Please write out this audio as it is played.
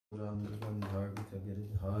Gandharvika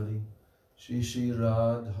Giridhari Shri Shri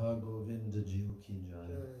Radha Govinda Jiu Ki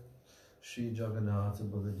Jai Shri Jagannath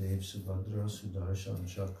Baladev Subhadra Sudarshan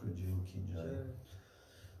Chakra Jiu Ki Jai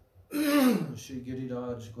Shri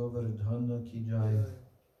Giriraj Govardhana Ki Jai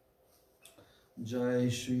Jai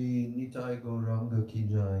Shri Nitai Gauranga Ki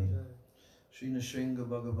Jai Shri Nrsimha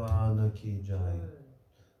Bhagavana Ki Jai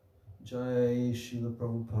Jai Srila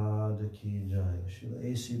Prabhupada Ki Jai Srila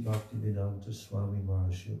A.C. Bhaktivedanta Swami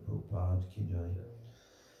Maharaj Srila Prabhupada Ki Jai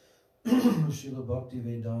Srila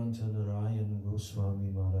Bhaktivedanta Narayan Goswami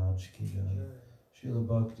Maharaj Ki Jai Srila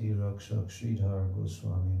Bhakti Rakshak Sridhar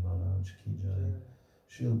Goswami Maharaj Ki Jai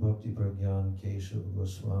Srila Bhakti Pragyan Keshav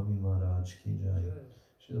Goswami Maharaj Ki Jai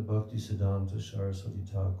Srila Bhakti Siddhanta Saraswati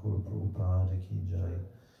Thakur Prabhupada Ki Jai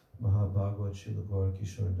Mahabhagavad Srila Gaur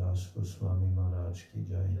Kishore Das Goswami Maharaj Ki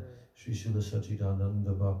Jai Shri Srila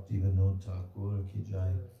Sachidananda Bhakti Vinod Thakur Ki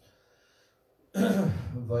Jai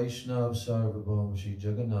Vaishnav Sarvabhaum Shri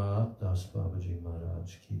Jagannath Das Babaji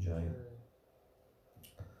Maharaj Ki Jai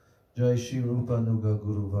Jai Shri Rupanuga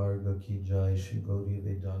Guru Varga Ki Jai Shri Gaudiya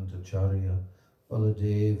Vedanta Charya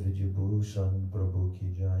Baladev Vidyabhushan Prabhu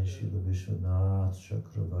Ki Jai Srila Vishwanath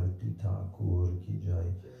Chakravarti Thakur Ki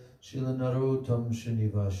Jai Srila Narottam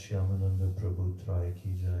Srinivas Shyamananda Prabhu Trai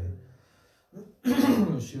Ki Jai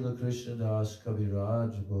Srila Krishna Das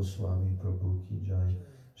Kaviraj Goswami Prabhu Ki Jai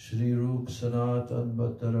Shri Rup Sanatan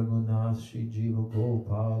Bhatta Raghunath Shri Jiva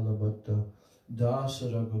Gopala Bhatta Das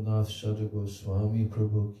Raghunath Sada Goswami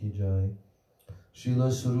Prabhu Ki Jai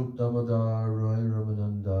Srila Sarup Damodar Roy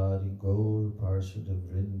Ramanandari Gaur Parsada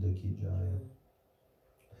Vrinda Ki Jai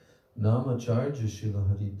Namacharya Srila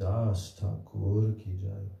Haridas Thakur Ki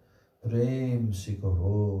Jai Prem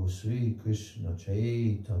Sikaho Sri Krishna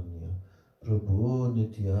Chaitanya Prabhu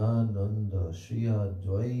Nityananda Shri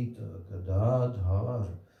Advaita Gadadhar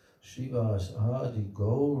Shivas Adi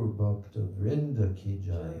Gaur Bhakta Vrinda Ki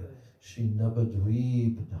Jai Shri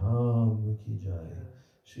Navadvip Dham Ki Jai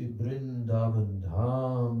Shri Vrindavan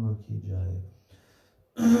Dham Ki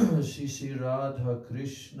Jai Shri Shri Radha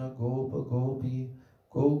Krishna Gopa Gopi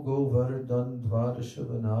Go Govardhan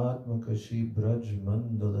Dvarashavanatmaka Shri Braj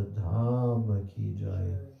Mandala Dham Ki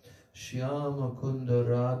Jai Shyama Kunda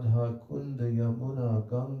Radha Kunda Yamuna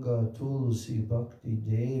Ganga Tulsi Bhakti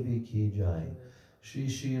Devi Ki Jai Shri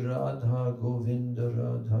Shri Radha Govinda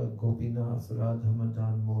Radha Gopinath Radha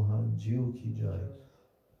Madan Mohan Jiu Ki Jai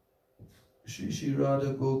Shri Shri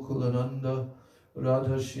Radha Gokulananda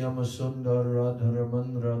Radha Shyama Sundar Radha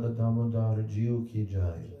Raman Radha Damodar Jiu Ki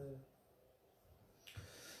Jai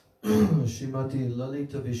Shrimati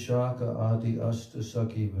Lalita Vishaka Adi Asta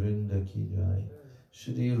Saki Vrinda Ki Jai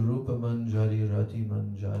Shri Rupa Manjari Rati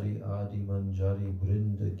Manjari Adi Manjari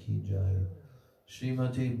Vrinda Ki Jai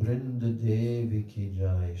Shrimati Vrinda Devi Ki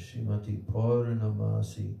Jai Shrimati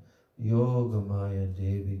Purnamasi Yoga Maya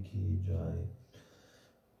Devi Ki Jai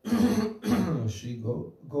Shri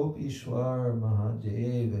Gopishwar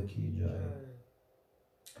Mahadeva Ki Jai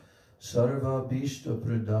Sarva Bhishta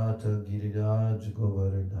Pradata Giriraj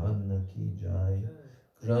Govardhana Ki Jai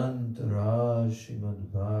Grant Raj Srimad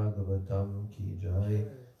Bhagavatam Ki Jai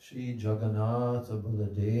Shri Jagannath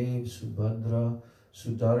Baladev Subhadra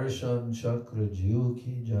Sudarshan Chakra Jiu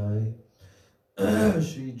Ki Jai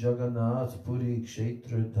Shri Jagannath Puri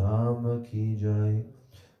Kshetra Dham Ki Jai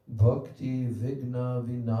Bhakti Vigna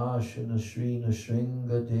Vinashana Shri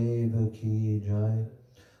Nrsimha Deva Ki Jai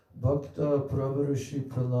Bhakta Prabhu Shri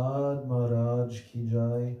Prahlad Maharaj Ki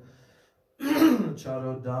Jai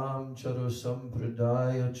Charo Dham Charo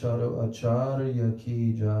Sampradaya Charo Acharya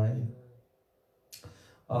Ki Jai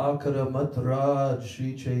Akara Mat Raj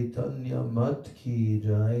Shri Chaitanya Mat Ki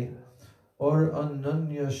Jai Or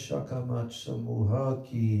Ananya Shakamat Samuha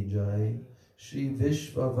Ki Jai Shri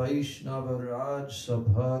Vishva Vaishnava Raj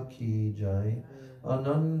Sabha Ki Jai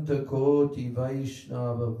Ananta Koti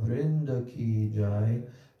Vaishnava Vrinda Ki Jai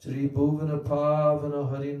Tribhuvana Pavana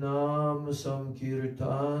Harinam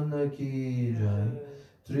Sankirtana Ki Jai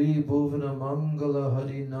Tribhuvana Mangala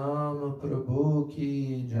Harinam Prabhu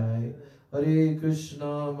Ki Jai Hare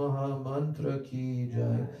Krishna Mahamantra Ki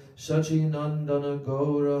Jai Sachinandana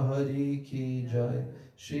Gaura Hari Ki Jai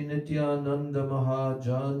Shri Nityananda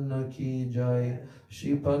Mahajana Ki Jai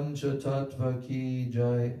Shri Pancha Tattva Ki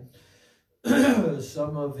Jai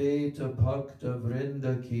Samaveta Bhakta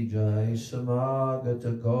Vrinda Ki Jai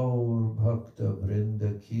Samagata Gaur Bhakta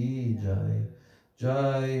Vrinda Ki Jai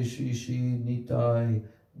Jai Shri Shri Nitai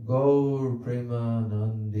Gaur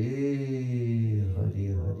Premanande Hari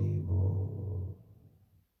Hari Bo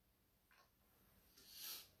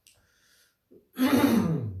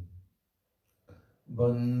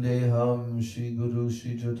Vandeham Shri Guru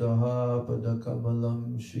Shri Jutaha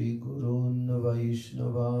Padakamalam Shri Gurun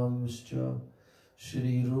Vaishnavamscha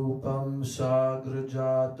Shri Rupam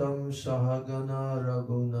Sagrajatam Sahagana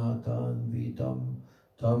Raghunathan Vitam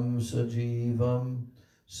Tam Sajivam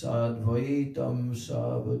Sadvaitam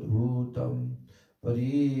Savadhutam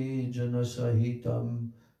Parijana Sahitam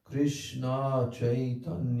Krishna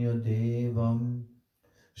Chaitanya Devam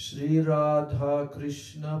Shri Radha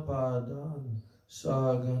Krishna Padan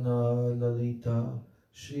Sagana Lalita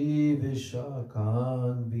Shri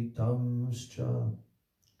Vishakhan Vitamscha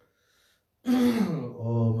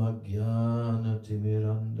Om Ajnana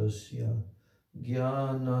Timirandasya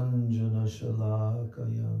Jnananjana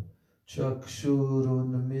Shalakaya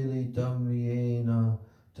Chakshurun Militam Yena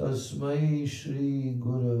Tasmai Shri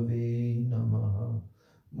Gurave Namaha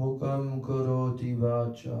Mukam Karoti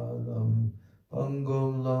Vachalam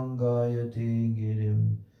Pangum Langayate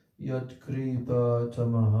Girim Yat Kripa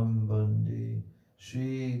Tamaham Bande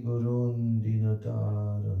Shri Gurun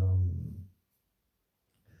Dinataranam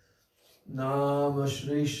Nama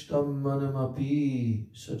Shrishtam Manamapi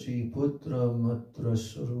Sachi Putra Matra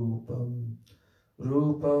Sarupam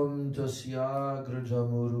Rupam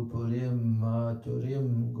Tasyagrajamurupurim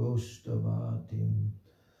Maturim Goshtavatim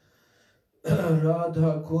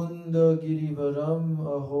Radha Kunda Girivaram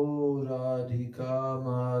Aho Radhika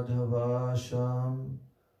Madhavasham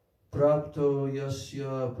Prapto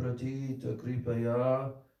Yasya Pratita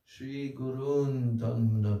Kripaya Shri Gurun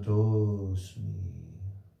Tamnatosmi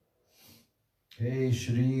Hey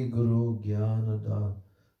Shri Guru Gyanada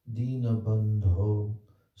Dina Bandho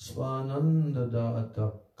Swananda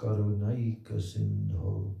Data Karunaika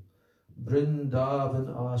Sindho Brindavan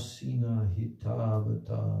Asina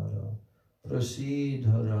Hitavatara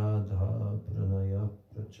Prasidha Radha Pranaya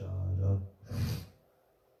Prachara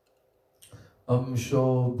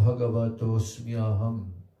Amsho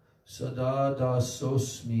Bhagavatosmyaham Sada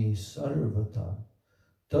Dasosmi Sarvata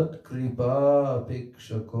Tat Kripa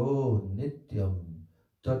Pikshako Nityam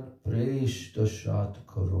Tat Preshta Shat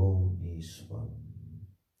Karomi Swam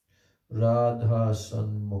Radha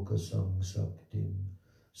Sanmukha Sangsaktim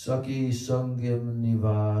Saki Sangyam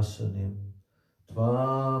Nivasanim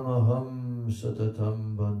Tvamaham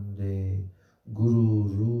Satatam Bande Guru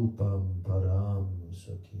Rupam Param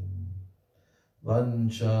Sakim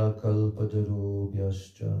Vancha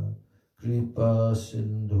Kalpatarubhyascha Kripa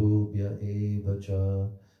Sindhubhya Evacha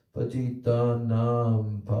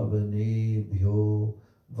Patitanam Pavanebhyo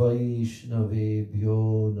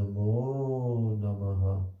Vaishnavebhyo Namo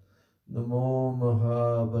Namaha Namo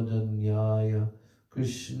Mahabhadanyaya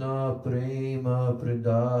Krishna Prema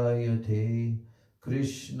Pradayate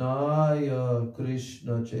Krishnaya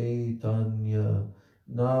Krishna Chaitanya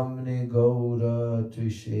Namne Gaura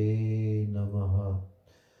Trishe Namaha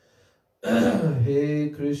He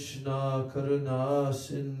Krishna Karuna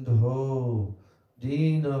Sindho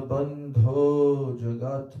Dina Bandho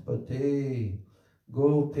Jagatpate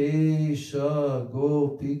Gopesha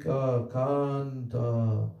Gopika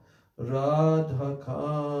Kanta Radha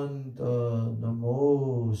Kanta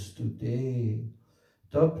Namostute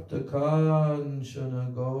Tapta Kanchana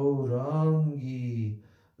Gaurangi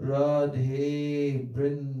Radhe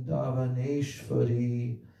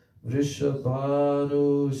Brindavaneshwari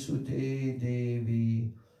Vrishabhanu Sute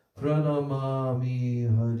Devi Pranamami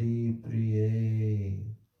Hari Priye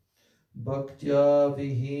Bhaktya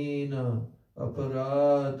Vihina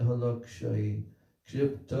Aparadha Lakshay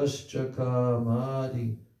Kshiptascha Kamadi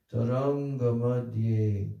Taranga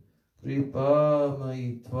Madhye Kripa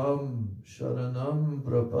Maitvam Sharanam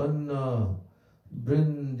Prapanna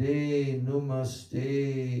Brinde Numaste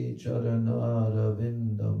Charanara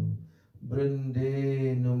Vindam Brinde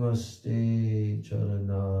Numaste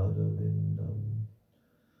Charanara Vindam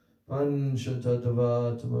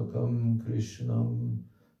Panchatattvatmakam Krishnam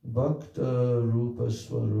Bhakta Rupa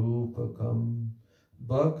Swarupakam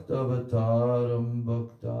Bhaktavataram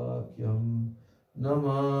Bhaktakyam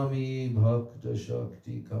Namami Bhakta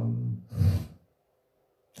Shaktikam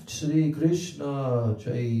Shri Krishna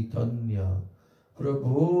Chaitanya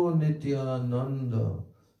Prabhu Nityananda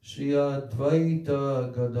Shri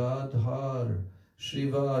Advaita Gadadhar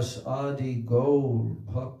Shrivas Adi Gaur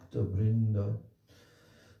Bhakta Brinda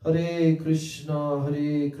Hare Krishna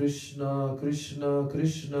Krishna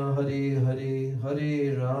Krishna Hare Hare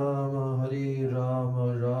Hare Rama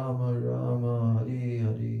Rama Rama Hare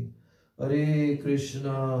Hare Hare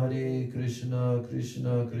Krishna Krishna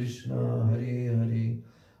Krishna Hare Hare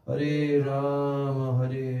Hare Rama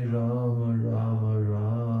Rama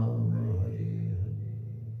Rama Hare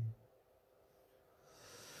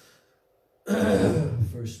Hare.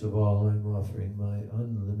 First First of all, I'm offering my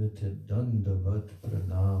unlimited Dandavat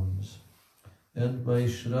Pranams and my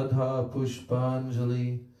Shraddha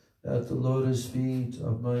Pushpanjali at the lotus feet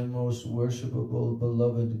of my most worshipable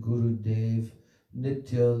beloved Gurudev,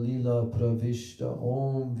 Nitya Lila Pravishta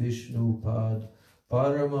Om Vishnu Pad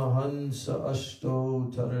Paramahansa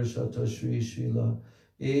Ashto Tarashata Sri Srila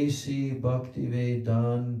A.C.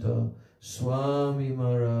 Bhaktivedanta Swami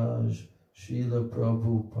Maharaj Srila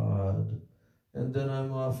Prabhupada. And then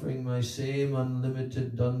I'm offering my same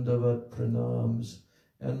unlimited Dandavat Pranams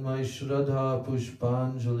and my Shraddha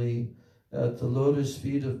Pushpanjali at the lotus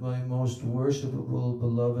feet of my most worshipable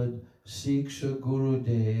beloved Siksha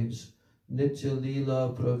Gurudevs, Nitya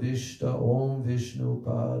Lila Pravishta Om Vishnu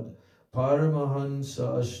Pad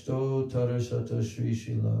Paramahansa Ashto Tarasata Sri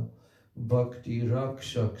Srila Bhakti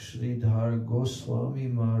Rakshak Sridhar Goswami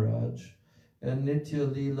Maharaj and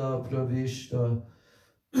Nitya Lila Pravishta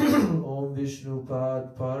Om Vishnu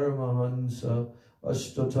Pad Paramahansa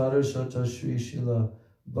Ashtotarasata Sri Srila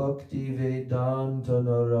Bhakti Vedanta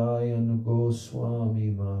Narayan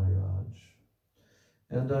Goswami Maharaj.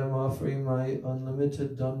 And I'm offering my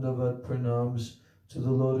unlimited Dandavat Pranams to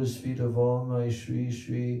the lotus feet of all my Sri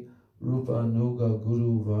Sri Rupa Nuga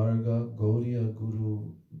Guru Varga Gaudiya Guru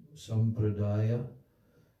Sampradaya,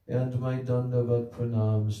 and my Dandavat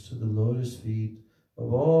Pranams to the lotus feet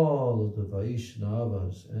of all of the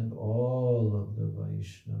Vaishnavas and all of the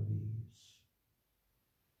Vaishnavis.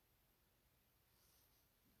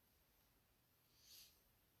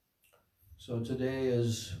 So today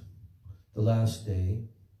is the last day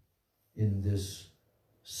in this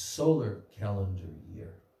solar calendar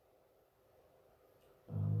year,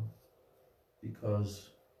 because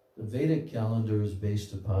the Vedic calendar is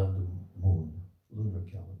based upon the moon, lunar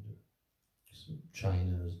calendar. So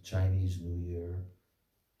Chinese New Year.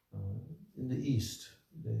 In the East,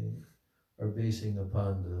 they are basing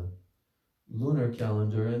upon the lunar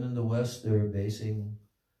calendar, and in the West, they're basing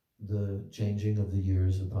the changing of the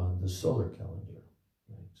years upon the solar calendar,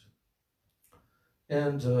 right?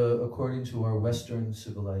 And according to our Western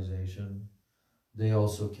civilization, they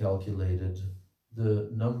also calculated the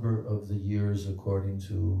number of the years according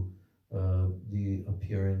to the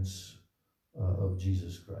appearance of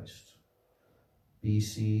Jesus Christ.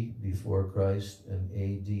 BC, before Christ, and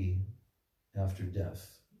AD, after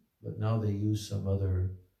death. But now they use some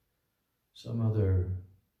other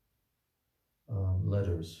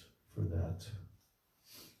letters for that.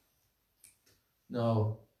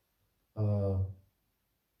 Now,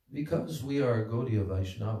 because we are Gaudiya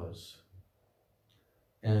Vaishnavas,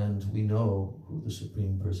 and we know who the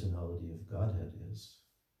Supreme Personality of Godhead is,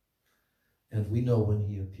 and we know when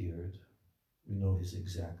he appeared, we know his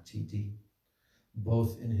exact tithi,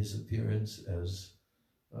 both in his appearance as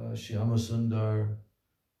Shyama Sundar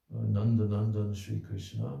Nandanandan Sri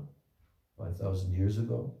Krishna 5,000 years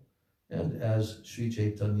ago, and as Sri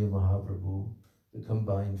Chaitanya Mahaprabhu, the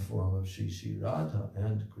combined form of Sri Sri Radha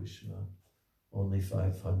and Krishna, only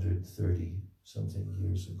 530 something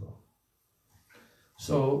years ago.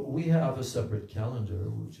 So we have a separate calendar,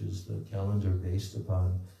 which is the calendar based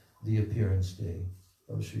upon the appearance day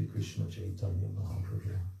of Sri Krishna Chaitanya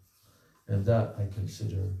Mahaprabhu. And that I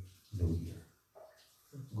consider New Year.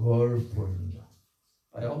 Gaur Purnima.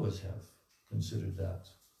 I always have considered that,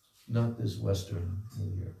 not this Western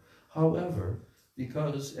New Year. However,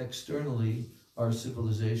 because externally our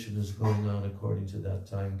civilization is going on according to that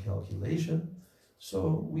time calculation,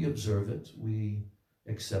 so we observe it, we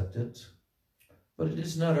accept it, but it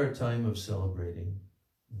is not our time of celebrating.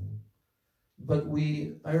 But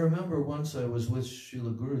I remember once I was with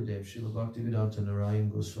Srila Gurudev, Srila Bhaktivedanta Narayan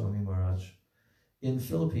Goswami Maharaj, in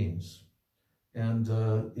Philippines. And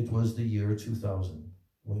it was the year 2000,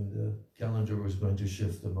 when the calendar was going to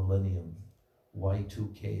shift the millennium.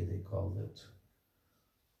 Y2K, they called it.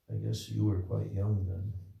 I guess you were quite young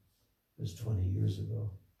then. It was 20 years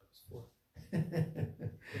ago.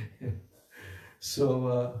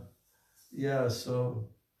 So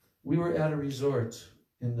we were at a resort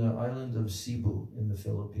in the island of Cebu in the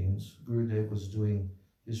Philippines. Gurudev was doing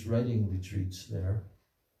his writing retreats there.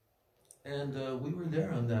 And we were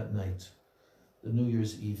there on that night, the New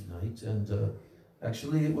Year's Eve night. And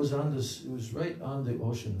actually it was right on the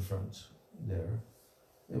ocean front there.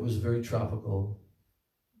 It was a very tropical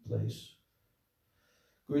place.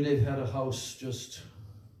 Gurudev had a house just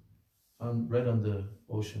right on the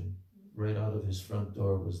ocean. Right out of his front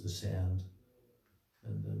door was the sand,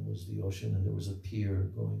 and then was the ocean, and there was a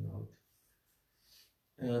pier going out.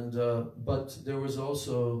 And but there was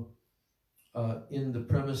also in the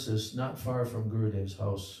premises, not far from Gurudev's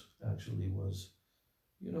house, actually was,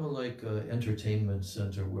 like an entertainment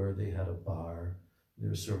center where they had a bar, They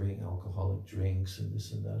were serving alcoholic drinks and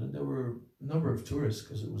this and that. And there were a number of tourists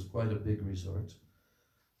because it was quite a big resort.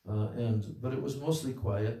 But it was mostly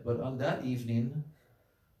quiet. But on that evening,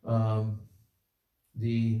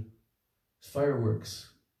 the fireworks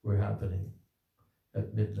were happening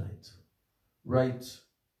at midnight, right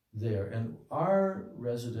there. And our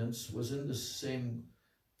residence was in the same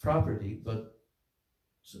property, but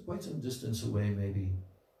quite some distance away, maybe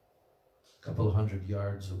a couple of 100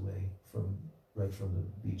 yards away right from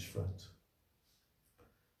the beachfront.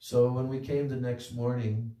 So when we came the next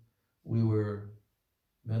morning, we were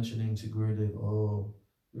mentioning to Gurudev, oh,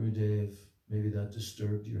 Gurudev, maybe that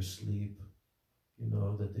disturbed your sleep, you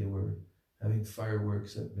know, that they were having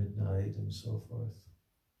fireworks at midnight and so forth.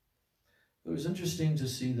 It was interesting to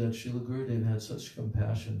see that Srila Gurudev had such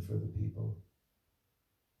compassion for the people.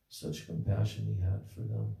 Such compassion he had for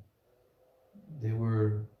them. They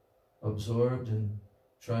were absorbed in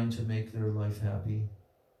trying to make their life happy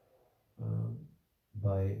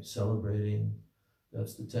by celebrating.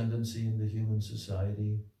 That's the tendency in the human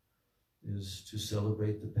society, is to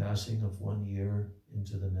celebrate the passing of one year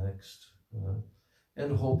into the next,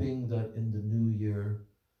 and hoping that in the new year,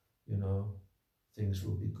 you know, things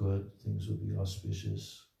will be good, things will be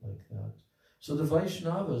auspicious, like that. So the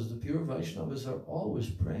Vaishnavas, the pure Vaishnavas, are always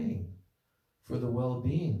praying for the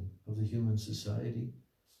well-being of the human society.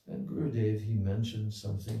 And Gurudev, he mentioned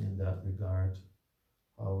something in that regard,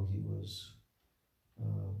 how he was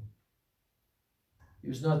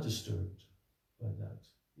not disturbed by that.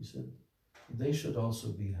 He said, they should also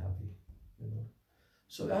be happy, you know.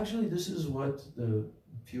 So actually this is what the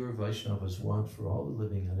pure Vaishnavas want for all the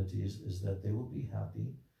living entities, is that they will be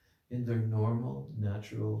happy in their normal,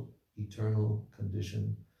 natural, eternal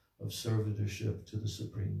condition of servitorship to the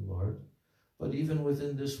Supreme Lord. But even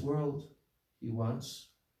within this world, he wants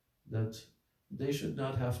that they should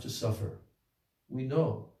not have to suffer. We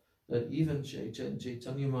know that even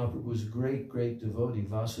Chaitanya Mahaprabhu's great, great devotee,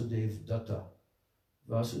 Vasudev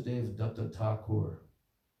Datta Thakur,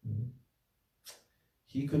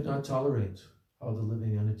 he could not tolerate how the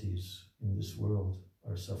living entities in this world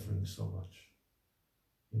are suffering so much.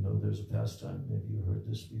 You know, there's a pastime, maybe you heard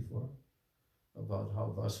this before, about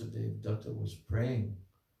how Vasudev Datta was praying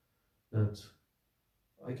that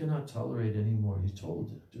I cannot tolerate anymore. He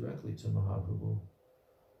told directly to Mahaprabhu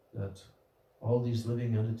that all these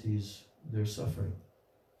living entities, they're suffering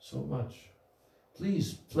so much.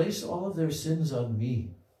 Please place all of their sins on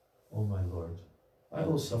me, O my Lord. I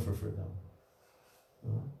will suffer for them.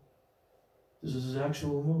 This is his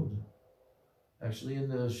actual mood. Actually, in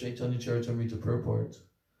the Chaitanya Charitamrita purport,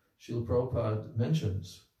 Srila Prabhupada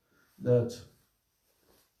mentions that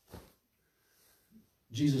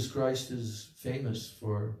Jesus Christ is famous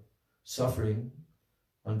for suffering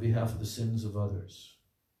on behalf of the sins of others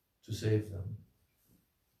to save them.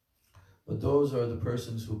 But those are the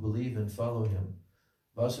persons who believe and follow him.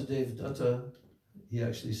 Vasudeva Datta, he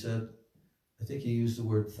actually said, I think he used the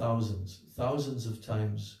word thousands of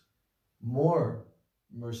times more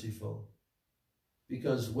merciful,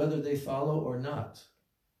 because whether they follow or not,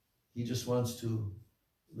 he just wants to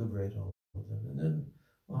liberate all of them. And then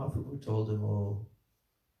Mahaprabhu told him, oh,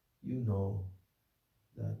 you know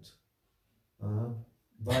that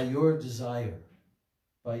by your desire,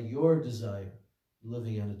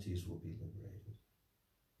 living entities will be liberated.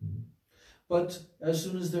 But as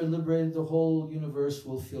soon as they're liberated, the whole universe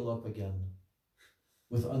will fill up again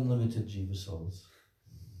with unlimited jiva souls.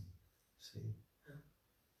 See?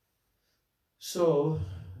 So,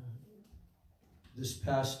 this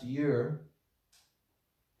past year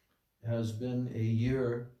has been a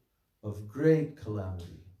year of great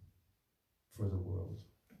calamity for the world.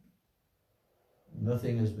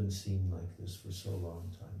 Nothing has been seen like this for so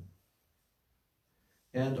long time.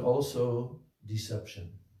 And also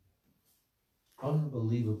deception.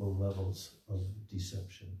 Unbelievable levels of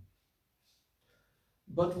deception.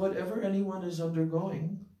 But whatever anyone is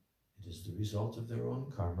undergoing, it is the result of their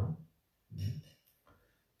own karma.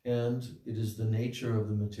 And it is the nature of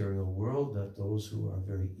the material world that those who are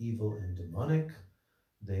very evil and demonic,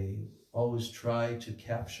 they always try to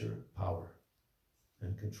capture power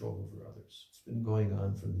and control over others. It's been going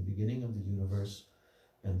on from the beginning of the universe,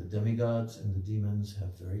 and the demigods and the demons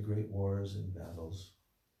have very great wars and battles.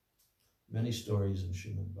 Many stories in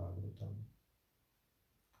Srimad Bhagavatam.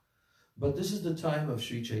 But this is the time of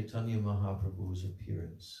Sri Chaitanya Mahaprabhu's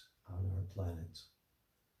appearance on our planet.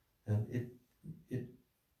 And it is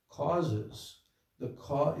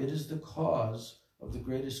the cause of the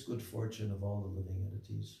greatest good fortune of all the living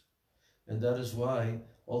entities. And that is why,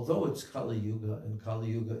 although it's Kali Yuga, and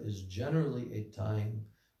Kali Yuga is generally a time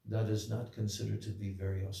that is not considered to be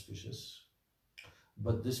very auspicious,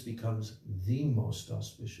 but this becomes the most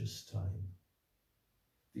auspicious time.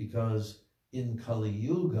 Because in Kali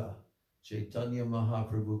Yuga, Chaitanya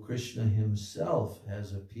Mahaprabhu Krishna himself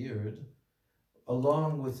has appeared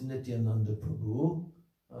along with Nityananda Prabhu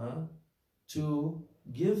to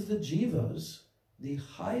give the jivas the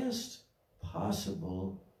highest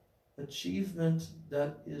possible achievement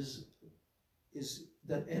that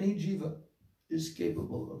that any jiva is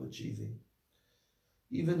capable of achieving,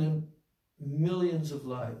 even in millions of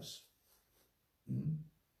lives.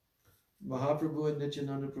 Mahaprabhu and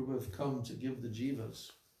Nityananda Prabhu have come to give the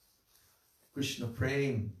jivas Krishna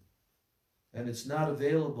Prem, and it's not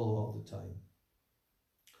available all the time.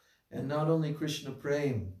 And not only Krishna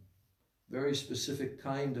Prem, very specific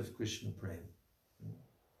kind of Krishna Prem.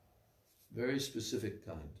 Very specific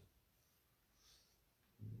kind.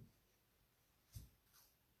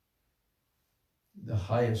 The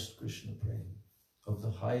highest Krishna Prem of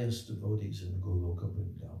the highest devotees in Goloka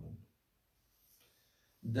Vrindavan.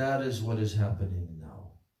 That is what is happening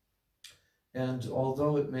now. And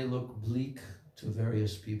although it may look bleak to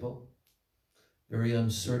various people, very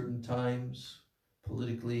uncertain times,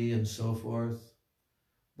 politically and so forth,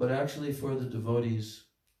 but actually for the devotees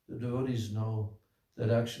know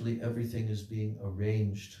that actually everything is being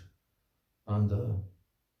arranged on the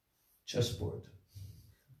chessboard.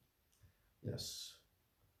 Yes.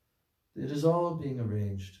 It is all being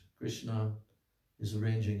arranged. Krishna is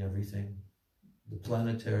arranging everything. The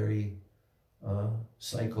planetary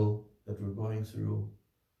cycle that we're going through,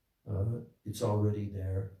 it's already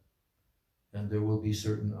there. And there will be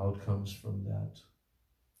certain outcomes from that.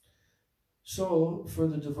 So, for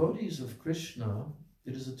the devotees of Krishna,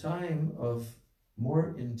 it is a time of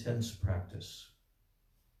more intense practice,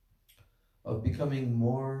 of becoming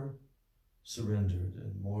more surrendered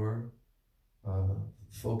and more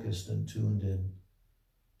focused and tuned in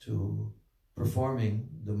to performing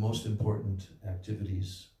the most important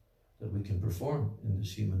activities that we can perform in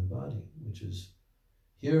this human body, which is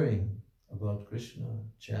hearing about Krishna,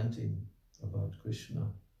 chanting about Krishna,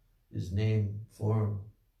 his name, form,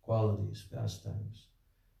 qualities, pastimes,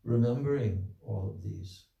 remembering all of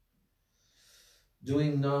these.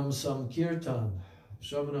 Doing Nam Samkirtan,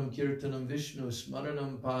 Shravanam Kirtanam Vishnu,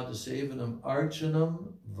 Smaranam Padasevanam,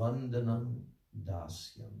 Archanam Vandanam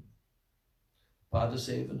Dasyam.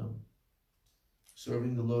 Padasevanam,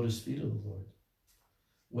 serving the lotus feet of the Lord.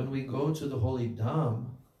 When we go to the holy Dham,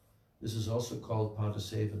 this is also called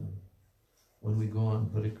Padasevanam. When we go on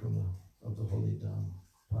parikrama of the holy Dham,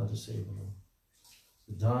 Padasevanam.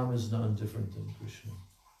 The Dham is none different than Krishna.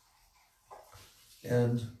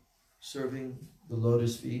 And serving the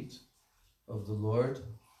lotus feet of the Lord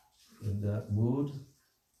in that mood,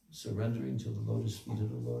 surrendering to the lotus feet of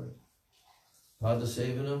the Lord.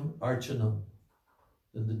 Padasevanam, Archanam.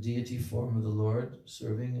 Then the deity form of the Lord,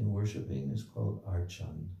 serving and worshipping, is called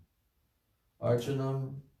Archan.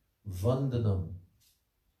 Archanam, Vandanam,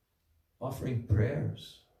 offering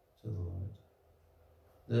prayers to the Lord.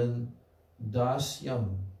 Then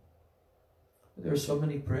Dasyam. There are so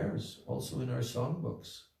many prayers also in our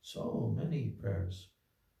songbooks, so many prayers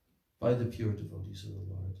by the pure devotees of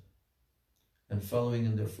the Lord. And following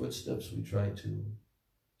in their footsteps, we try to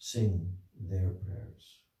sing their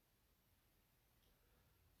prayers.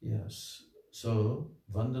 Yes, so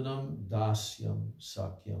Vandanam, Dasyam,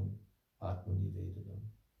 Sakyam, Atmanivedanam.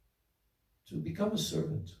 To become a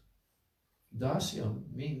servant.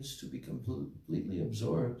 Dasyam means to be completely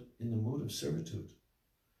absorbed in the mood of servitude.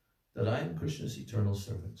 That I am Krishna's eternal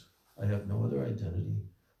servant. I have no other identity.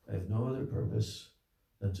 I have no other purpose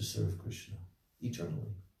than to serve Krishna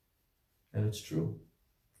eternally. And it's true.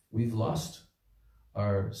 We've lost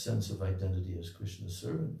our sense of identity as Krishna's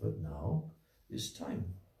servant, but now is time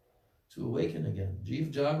to awaken again.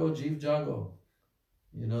 Jeev Jago, Jeev Jago.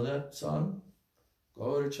 You know that song?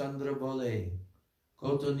 Gaur Chandra Bole.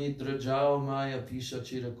 Koto Nidra Jao Maya Pisha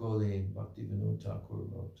Chirakole. Bhaktivinoda Thakur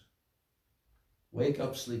wrote. Wake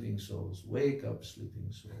up, sleeping souls. Wake up,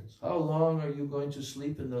 sleeping souls. How long are you going to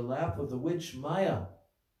sleep in the lap of the witch Maya?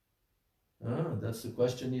 That's the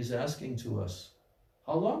question he's asking to us.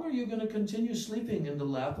 How long are you going to continue sleeping in the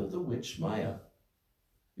lap of the witch Maya?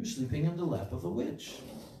 You're sleeping in the lap of a witch.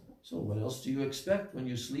 So what else do you expect when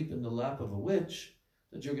you sleep in the lap of a witch?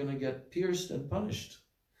 That you're going to get pierced and punished,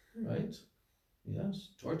 right? Yes,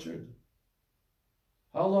 tortured.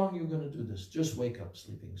 How long are you going to do this? Just wake up,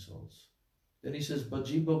 sleeping souls. Then he says,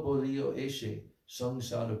 Bajiba bolio eshe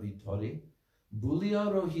sangsara vitori,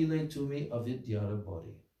 bulia rohile tumi avidyara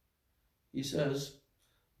bori. He says,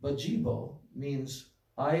 Bajibo means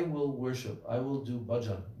I will worship, I will do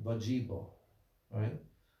bhajan, Bajibo, right?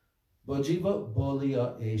 Bojiva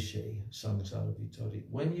bolia eshe samsara vitori.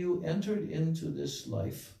 When you entered into this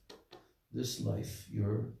life,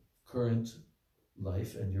 your current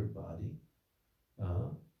life and your body,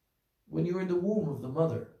 when you were in the womb of the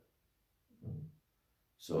mother,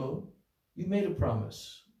 so you made a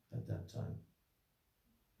promise at that time.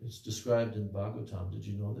 It's described in Bhagavatam. Did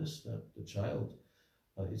you know this? That the child,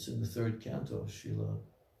 it's in the 3rd canto, Srila.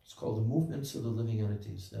 It's called The Movements of the Living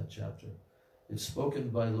Entities, that chapter. It's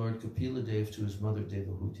spoken by Lord Kapila Dev to his mother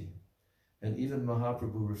Devahuti. And even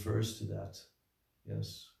Mahaprabhu refers to that.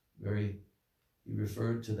 Yes, he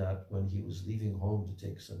referred to that when he was leaving home to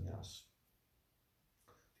take sannyas.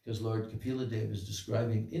 Because Lord Kapila Dev is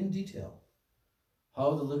describing in detail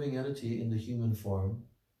how the living entity in the human form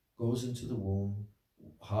goes into the womb,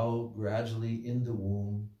 how gradually in the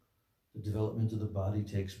womb the development of the body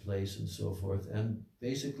takes place and so forth. And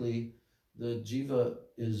basically the jiva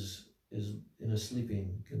is in a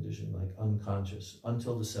sleeping condition, like unconscious,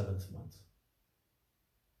 until the 7th month.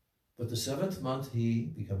 But the 7th month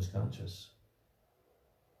he becomes conscious.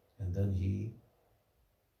 And then he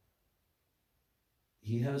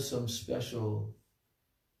has some special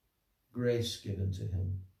grace given to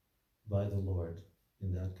him by the Lord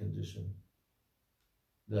in that condition.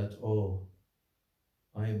 That, oh,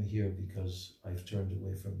 I am here because I've turned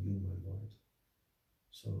away from you, my Lord.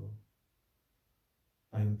 So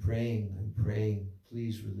I'm praying,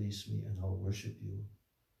 please release me and I'll worship you.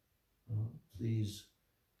 Please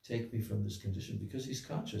take me from this condition, because he's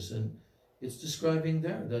conscious. And it's describing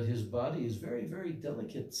there that his body is very, very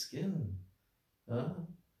delicate skin.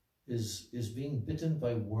 Is being bitten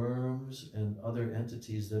by worms and other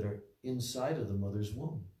entities that are inside of the mother's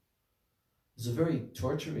womb. It's a very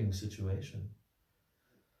torturing situation.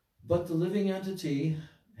 But the living entity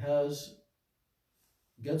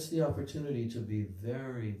gets the opportunity to be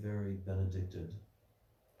very, very benedicted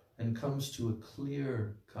and comes to a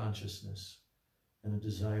clear consciousness and a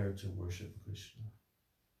desire to worship Krishna.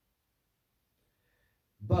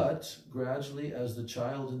 But gradually, as the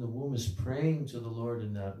child in the womb is praying to the Lord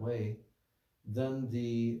in that way, then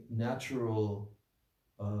the natural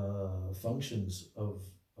functions of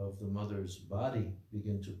the mother's body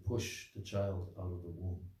begin to push the child out of the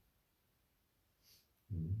womb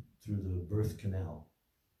through the birth canal.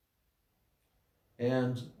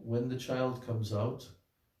 And when the child comes out,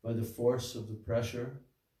 by the force of the pressure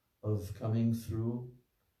of coming through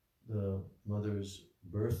the mother's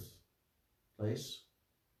birth place,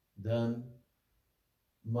 then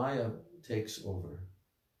Maya takes over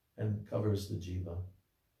and covers the jiva.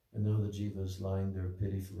 And now the jiva is lying there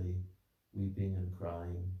pitifully, weeping and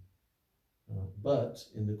crying. But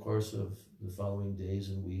in the course of the following days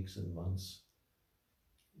and weeks and months,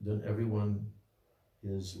 then everyone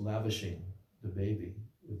is lavishing the baby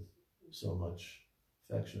with so much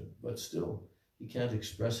affection. But still, he can't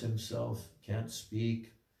express himself, can't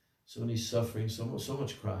speak. So he's suffering, so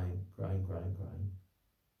much crying.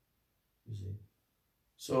 You see.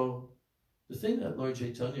 So the thing that Lord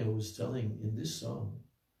Chaitanya was telling in this song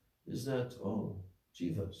is that, oh,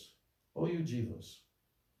 jivas, oh you jivas,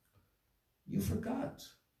 you forgot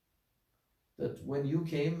that when you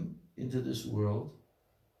came into this world,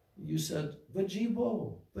 you said,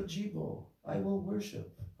 Vajibo, I will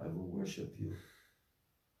worship you.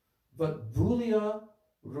 But Bhulia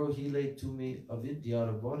rohile tumi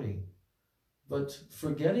avidyara bori. But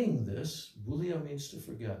forgetting this, Bhulia means to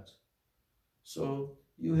forget. So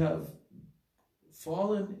you have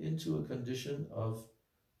fallen into a condition of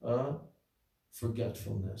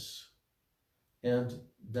forgetfulness. And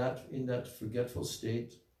that in that forgetful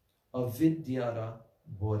state, avidyara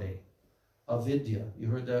bore. Avidya, you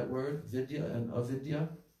heard that word? Vidya and avidya?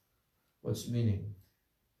 What's meaning?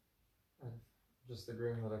 Just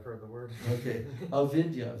agreeing that I've heard the word. Okay,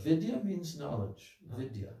 avidya. Vidya means knowledge.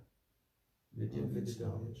 Vidya. Vidya means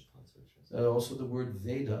knowledge. Also the word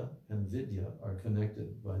Veda and Vidya are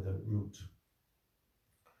connected by the root.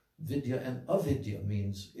 Vidya and avidya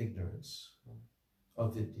means ignorance.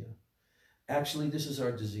 Avidya. Actually, this is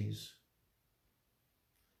our disease.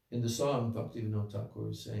 In the song, Bhaktivinoda Thakur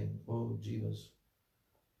is saying, oh, jivas,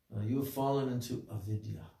 you have fallen into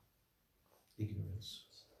avidya, ignorance.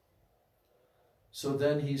 So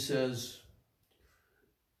then he says,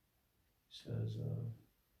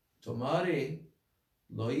 Tomare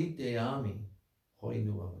loiteami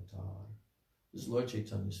hoinu avatar. This is Lord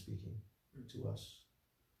Chaitanya speaking to us.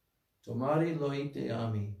 Tomare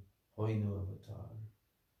loiteami hoinu avatar.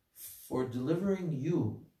 For delivering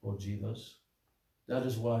you, O jivas, that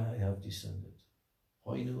is why I have descended.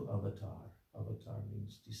 Hoinu avatar. Avatar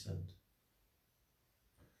means descent.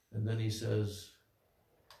 And then he says,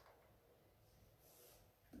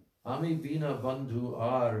 Ami bina bandhu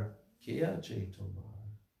ar kya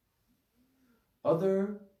chetomar.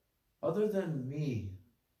 Other than me,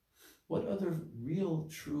 what other real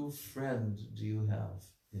true friend do you have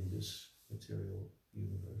in this material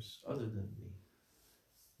universe other than me?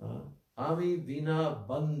 Ami bina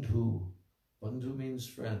bandhu. Bandhu means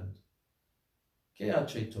friend. Kya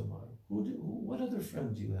chetomar. What other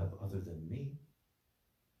friend do you have other than me?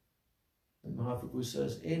 And Mahaprabhu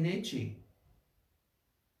says, E nechi,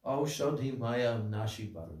 aushadhi maya nashi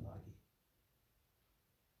baralagi.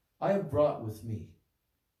 I have brought with me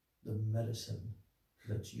the medicine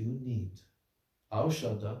that you need.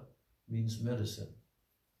 Aushadha means medicine.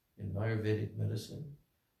 In Ayurvedic medicine,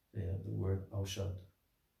 they have the word aushad.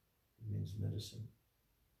 It means medicine.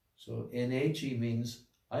 So enechi means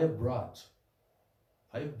I have brought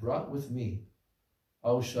with me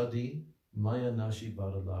aushadhi maya nashi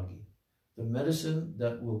baralagi. The medicine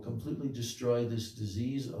that will completely destroy this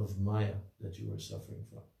disease of Maya that you are suffering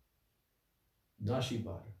from.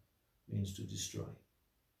 Nashibar means to destroy.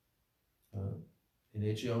 In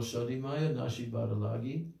Aushadhi Maya, Nashibar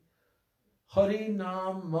Alagi. Hari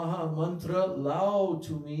Nam Maha Mantra Lao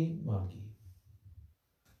to me Magi.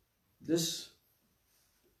 This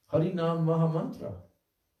Hari Nam Maha Mantra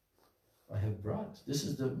I have brought. This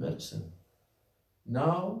is the medicine.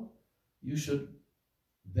 Now you should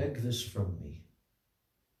beg this from me.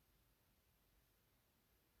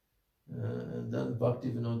 And then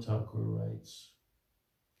Bhaktivinoda Thakur writes,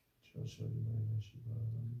 I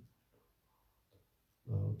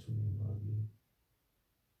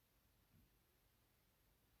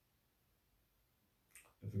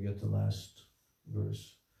forget the last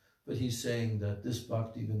verse, but he's saying that this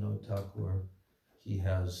Bhaktivinoda Thakur, he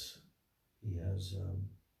has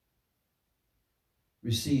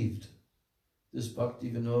received. This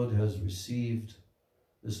Bhaktivinoda has received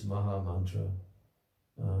this Maha Mantra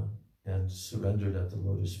and surrendered at the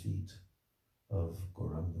lotus feet of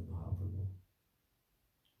Gauranga Mahaprabhu.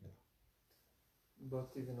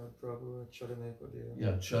 Bhaktivinoda Prabhu Charane Padiya.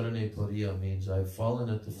 Yeah, Charane Padiya means I've fallen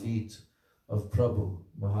at the feet of Prabhu,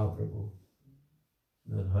 Mahaprabhu.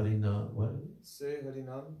 Then Harina, what? Say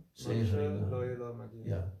Harinam. Say Harinam. Loyala Magiya.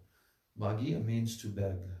 Yeah. Magiya means to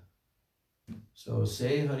beg. So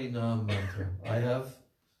say Harinam mantra. I have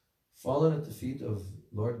fallen at the feet of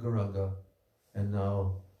Lord Gauranga, and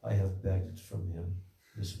now I have begged from him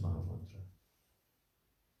this Maha Mantra.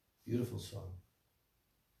 Beautiful song.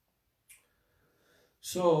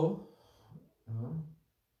 So,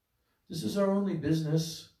 this is our only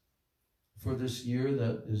business for this year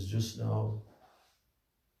that is just now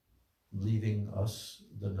leaving us,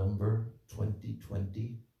 the number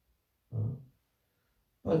 2020.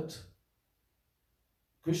 But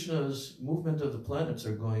Krishna's movement of the planets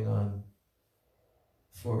are going on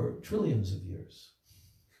for trillions of years.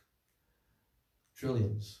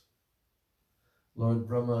 Trillions. Lord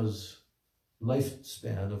Brahma's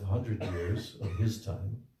lifespan of 100 years of his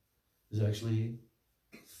time is actually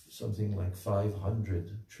something like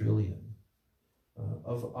 500 trillion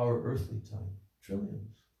of our earthly time.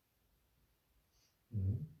 Trillions.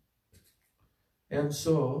 And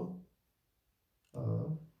so,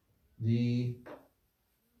 the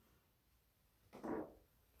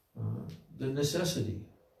necessity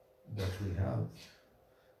that we have,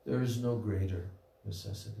 there is no greater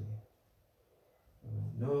necessity.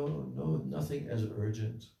 Nothing as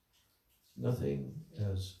urgent, nothing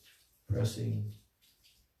as pressing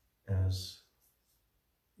as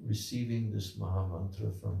receiving this Maha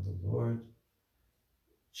Mantra from the Lord,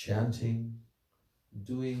 chanting,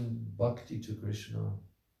 doing bhakti to Krishna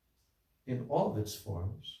in all of its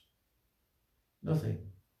forms. Nothing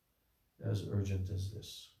as urgent as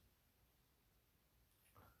this.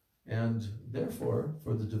 And therefore,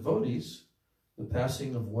 for the devotees, the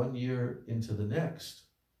passing of 1 year into the next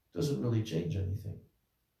doesn't really change anything.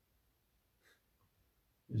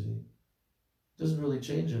 You see? Doesn't really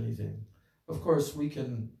change anything. Of course,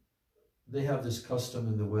 they have this custom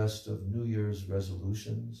in the West of New Year's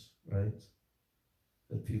resolutions, right?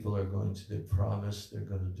 That people are they promise they're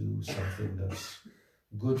going to do something that's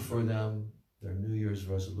good for them, their New Year's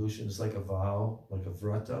resolution. It's like a vow, like a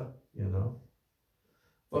vrata, you know?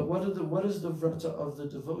 But what is the vrata of the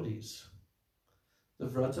devotees? The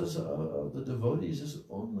vratas of the devotees is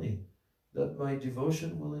only that my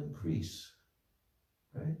devotion will increase,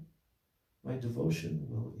 right? My devotion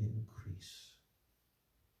will increase.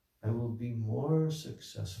 I will be more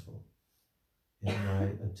successful in my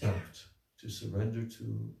attempt to surrender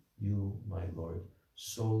to you, my Lord,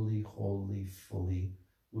 solely, wholly, fully,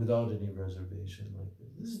 without any reservation like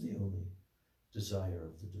this. This is the only desire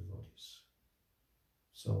of the devotees.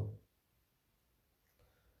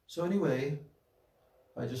 So anyway,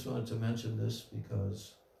 I just wanted to mention this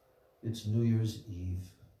because it's New Year's Eve,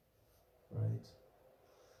 right?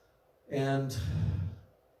 And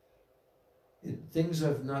things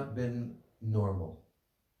have not been normal.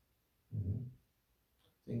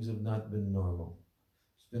 Things have not been normal.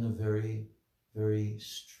 It's been a very, very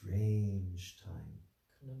strange time.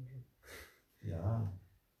 Conundrum. Yeah.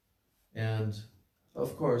 And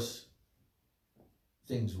of course,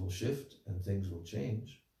 things will shift and things will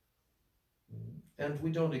change. And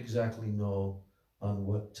we don't exactly know on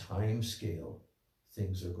what time scale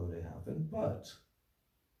things are going to happen, but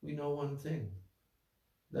we know one thing,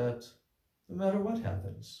 that no matter what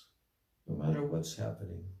happens, no matter what's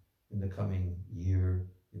happening in the coming year,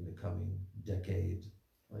 in the coming decade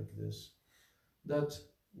like this, that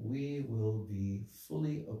we will be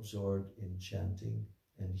fully absorbed in chanting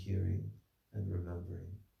and hearing and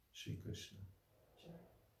remembering Sri Krishna. Sure.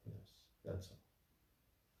 Yes, that's all.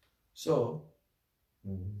 So,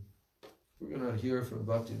 we're going to hear from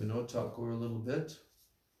Bhakti Vinod Thakur a little bit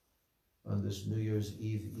on this New Year's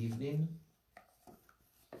Eve evening.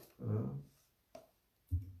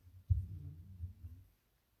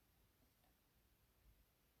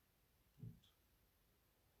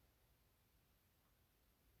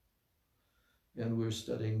 And we're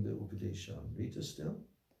studying the Upadeshamrita still.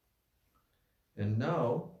 And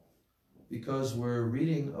now, because we're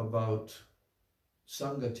reading about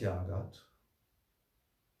Sangha Tyagat,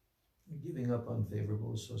 giving up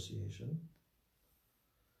unfavorable association.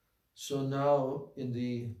 So now, in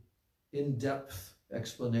the in-depth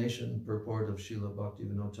explanation purport of Srila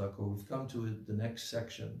Bhaktivinoda Thakur, we've come to the next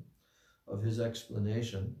section of his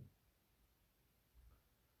explanation.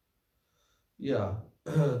 Yeah,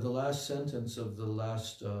 the last sentence of the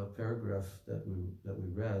last paragraph that we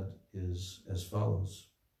read is as follows.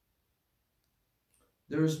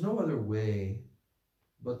 There is no other way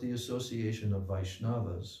but the association of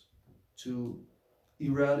Vaishnavas to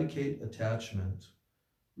eradicate attachment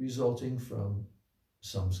resulting from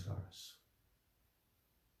samskaras.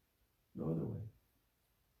 No other way.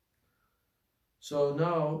 So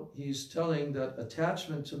now he's telling that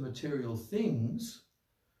attachment to material things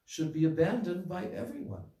should be abandoned by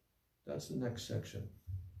everyone. That's the next section.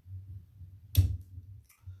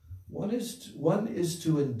 One is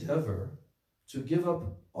to endeavor to give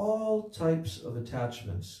up all types of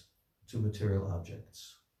attachments to material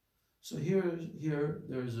objects. So here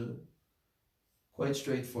there's a quite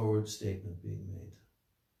straightforward statement being made.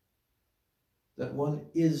 That one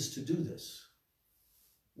is to do this.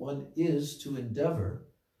 One is to endeavor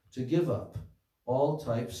to give up all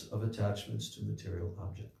types of attachments to material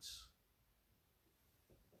objects.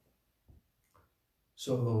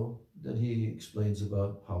 So then he explains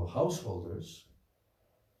about how householders,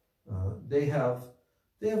 they have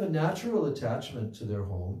a natural attachment to their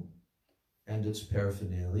home and its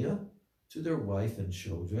paraphernalia, to their wife and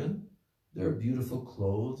children, their beautiful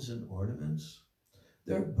clothes and ornaments,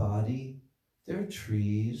 their body, their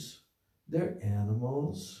trees, their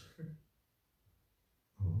animals.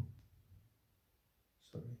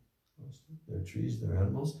 Their trees, their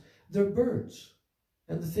animals, their birds,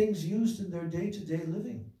 and the things used in their day-to-day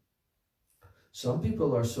living. Some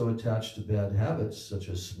people are so attached to bad habits, such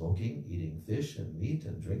as smoking, eating fish and meat,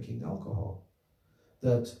 and drinking alcohol,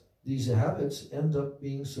 that these habits end up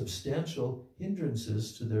being substantial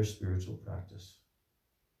hindrances to their spiritual practice.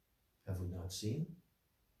 Have we not seen?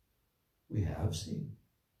 We have seen.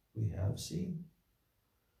 We have seen.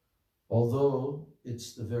 Although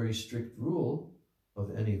it's the very strict rule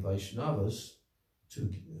of any Vaishnavas to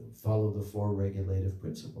follow the 4 regulative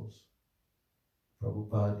principles.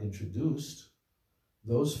 Prabhupada introduced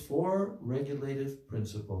those 4 regulative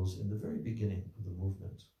principles in the very beginning of the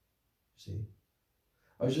movement. See?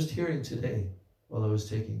 I was just hearing today, while I was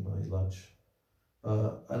taking my lunch,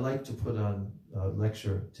 I like to put on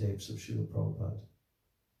lecture tapes of Srila Prabhupada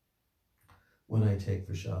when I take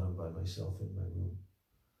prasadam by myself in my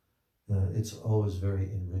room. It's always very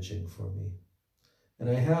enriching for me. And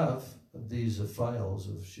I have these files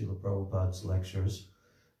of Srila Prabhupada's lectures,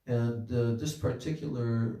 and this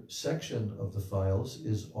particular section of the files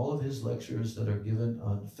is all of his lectures that are given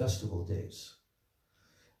on festival days.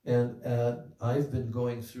 And I've been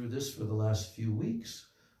going through this for the last few weeks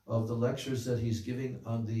of the lectures that he's giving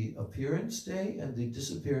on the appearance day and the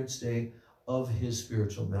disappearance day of his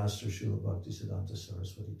spiritual master, Srila Bhaktisiddhanta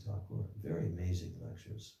Saraswati Thakur. Very amazing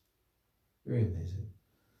lectures. Very amazing.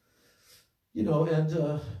 You know,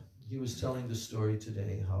 and he was telling the story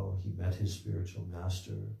today how he met his spiritual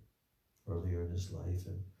master earlier in his life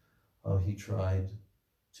and how he tried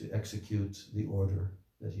to execute the order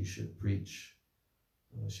that he should preach.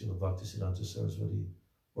 Srila Bhaktisiddhanta Saraswati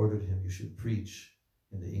ordered him, you should preach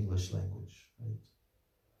in the English language, right?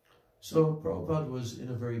 So Prabhupada was, in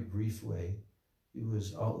a very brief way, he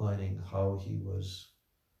was outlining how he was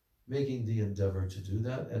making the endeavor to do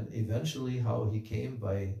that, and eventually how he came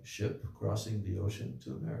by ship crossing the ocean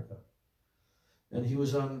to America. And he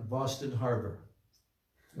was on Boston Harbor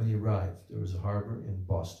when he arrived. There was a harbor in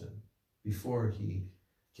Boston before he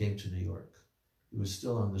came to New York. He was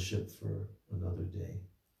still on the ship for another day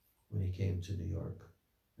when he came to New York,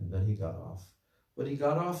 and then he got off. But he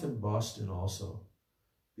got off in Boston also,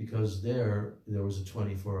 because there was a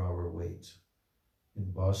 24-hour wait in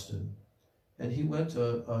Boston. And he went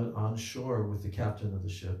on shore with the captain of the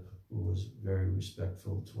ship, who was very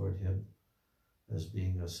respectful toward him as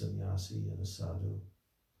being a sannyasi and a sadhu.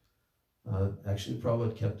 Actually,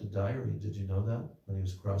 Prabhupada kept a diary. Did you know that? When he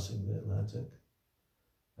was crossing the Atlantic?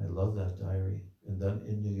 I love that diary. And then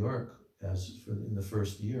in New York, in the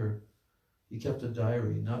first year, he kept a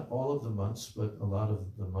diary. Not all of the months, but a lot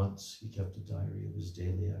of the months he kept a diary of his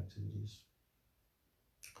daily activities.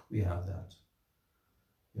 We have that.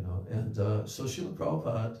 You know, and so Srila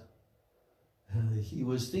Prabhupada, he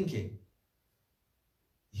was thinking,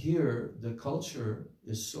 here the culture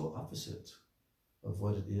is so opposite of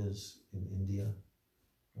what it is in India,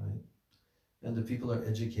 right? And the people are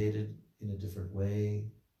educated in a different way,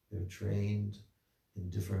 they're trained in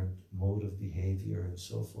different mode of behavior and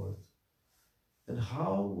so forth. And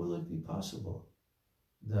how will it be possible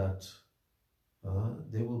that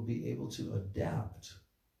they will be able to adopt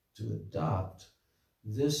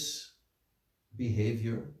this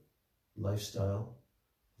behavior, lifestyle,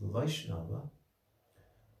 the Vaishnava,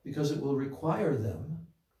 because it will require them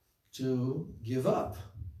to give up,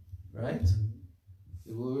 right?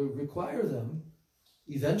 It will require them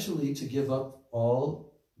eventually to give up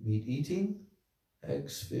all meat eating,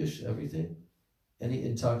 eggs, fish, everything, any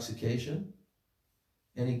intoxication,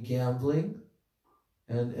 any gambling,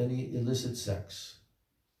 and any illicit sex.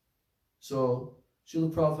 So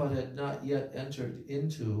Srila Prabhupada had not yet entered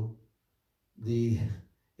into the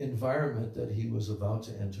environment that he was about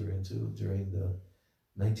to enter into during the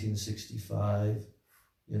 1965,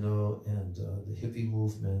 you know, and the hippie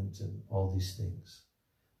movement and all these things.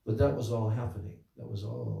 But that was all happening. That was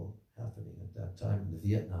all happening at that time. The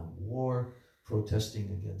Vietnam War,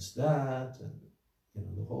 protesting against that, and, you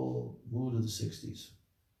know, the whole mood of the 60s.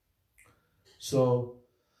 So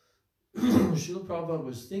Srila Prabhupada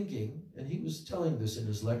was thinking, and he was telling this in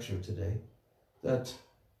his lecture today, that,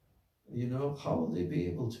 you know, how will they be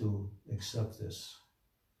able to accept this?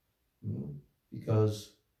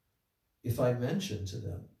 Because if I mention to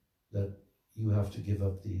them that you have to give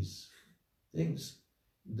up these things,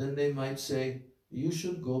 then they might say, you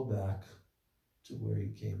should go back to where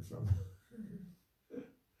you came from.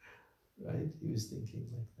 Right? He was thinking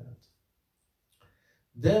like that.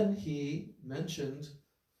 Then he mentioned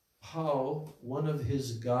how one of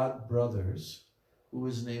his god brothers, who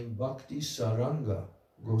was named Bhakti Saranga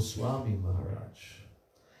Goswami Maharaj,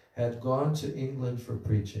 had gone to England for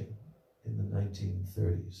preaching in the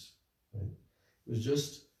 1930s. Right? It was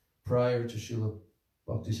just prior to Srila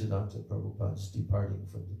Bhaktisiddhanta Prabhupada's departing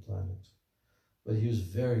from the planet. But he was a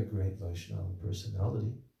very great Vaishnava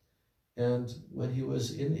personality. And when he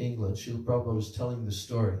was in England, Srila Prabhupada was telling the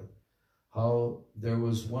story how there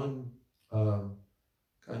was one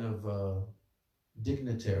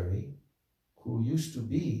dignitary who used to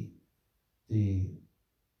be in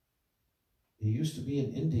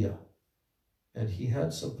India, and he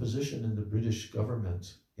had some position in the British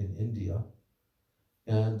government in India.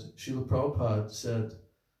 And Srila Prabhupada said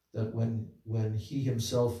that when he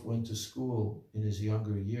himself went to school in his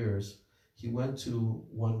younger years, he went to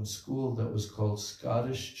one school that was called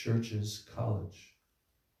Scottish Churches College,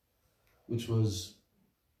 which was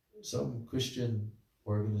some Christian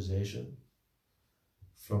organization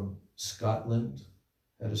from Scotland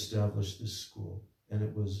had established this school, and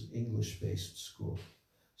it was English-based school.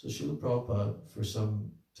 So Srila Prabhupada for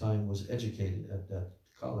some time was educated at that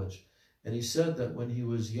college, and he said that when he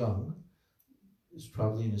was young, he was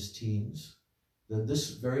probably in his teens, that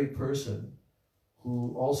this very person,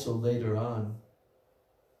 who also later on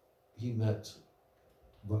he met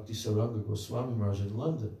Bhakti Saranga Goswami Maharaj in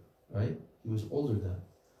London, right? He was older then.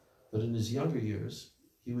 But in his younger years,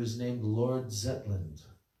 he was named Lord Zetland.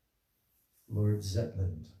 Lord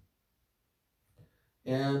Zetland.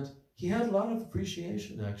 And he had a lot of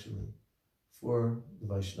appreciation, actually, for the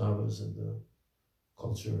Vaishnavas and the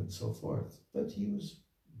culture and so forth. But he was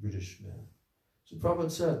a British man. So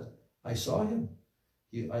Prabhupada said, I saw him.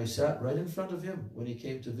 I sat right in front of him when he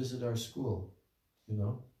came to visit our school, you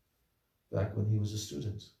know, back when he was a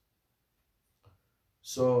student.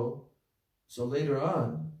 So So later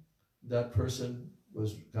on, that person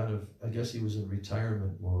was kind of, I guess he was in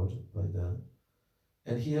retirement mode by then,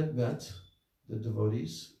 and he had met the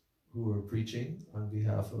devotees who were preaching on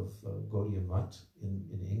behalf of Gaudiya Math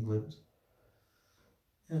in England.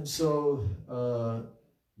 And so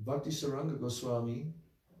Bhakti Saranga Goswami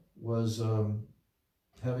was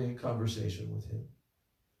having a conversation with him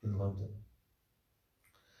in London.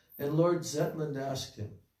 And Lord Zetland asked him,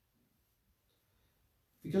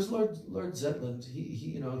 because Lord Zetland,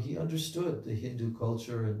 he understood the Hindu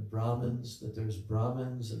culture and Brahmins, that there's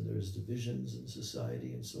Brahmins and there's divisions in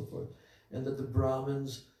society and so forth, and that the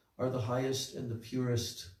Brahmins are the highest and the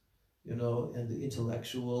purest, and the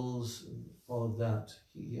intellectuals and all of that.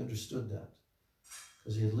 He understood that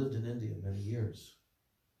because he had lived in India many years.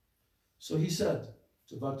 So he said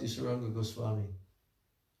to Bhakti Saranga Goswami,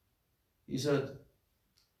 he said,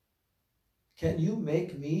 can you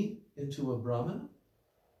make me into a Brahmana?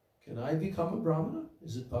 Can I become a Brahmana?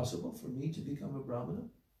 Is it possible for me to become a Brahmana?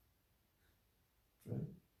 Right?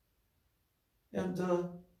 And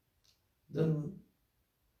then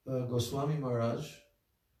Goswami Maharaj,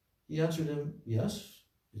 he answered him, yes,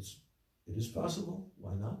 it is possible.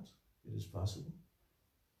 Why not? It is possible.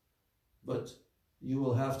 But you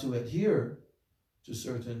will have to adhere to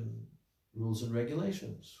certain rules and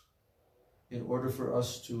regulations in order for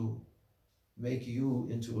us to make you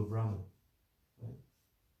into a Brahmin. Right?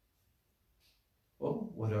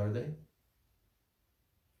 Oh, what are they?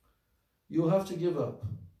 You'll have to give up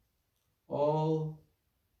all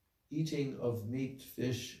eating of meat,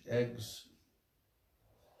 fish, eggs.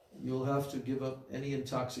 You'll have to give up any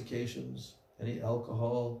intoxications, any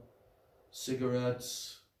alcohol,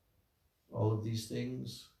 cigarettes, all of these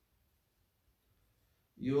things.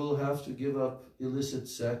 You'll have to give up illicit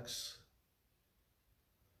sex,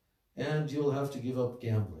 and you'll have to give up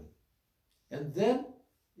gambling. And then,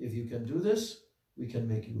 if you can do this, we can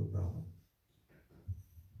make you a Brahmin.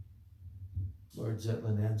 Lord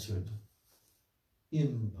Zetland answered,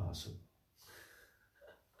 impossible.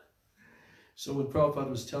 So when Prabhupada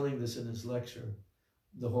was telling this in his lecture,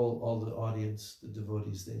 all the audience, the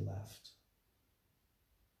devotees, they laughed.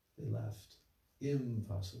 They laughed.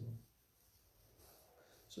 Impossible.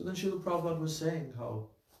 So then Srila Prabhupada was saying how,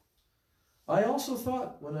 I also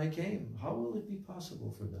thought when I came, how will it be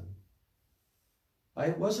possible for them?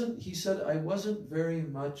 He said, I wasn't very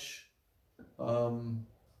much, I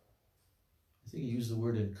think he used the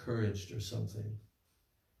word encouraged or something,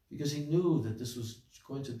 because he knew that this was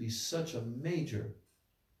going to be such a major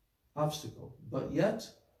obstacle. But yet,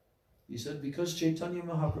 he said, because Chaitanya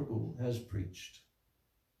Mahaprabhu has preached,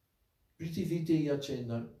 Pritivite yache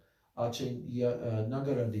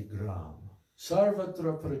nagaradi gram,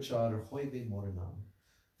 sarvatra prachar hoibe moranam.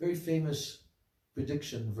 Very famous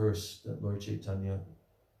prediction verse that Lord Chaitanya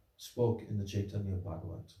spoke in the Chaitanya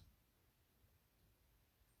Bhagavat.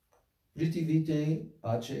 Pritivite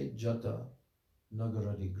ache jata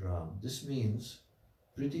nagaradi gram. This means,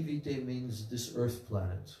 Pritivite means this earth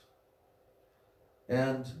planet.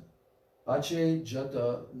 And ache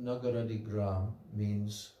jata nagaradi gram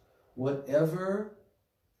means whatever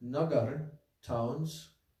nagar, towns,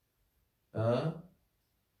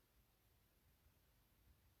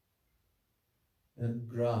 and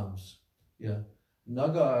grams. Yeah.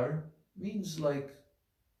 Nagar means like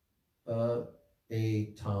a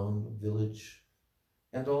town, village,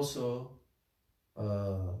 and also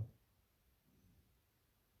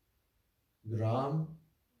gram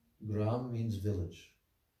means village.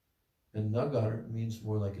 And nagar means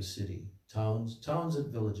more like a city. Towns and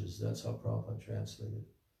villages. That's how Prabhupada translated.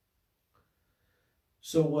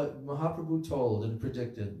 So what Mahaprabhu told and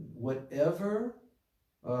predicted, whatever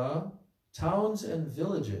towns and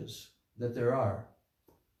villages that there are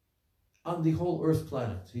on the whole earth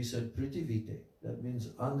planet, he said, Pritivite, that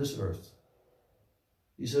means on this earth.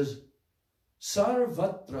 He says,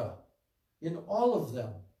 Sarvatra, in all of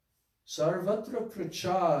them, Sarvatra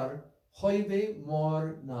prachar hoibe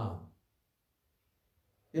mor nam.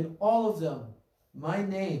 In all of them, my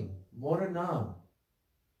name, mor nam,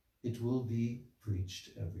 it will be preached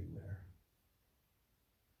everywhere.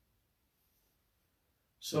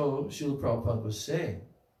 So Srila Prabhupada was saying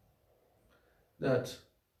that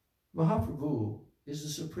Mahaprabhu is the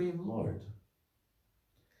Supreme Lord.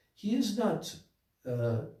 He is not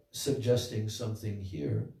suggesting something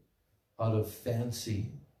here out of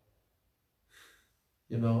fancy,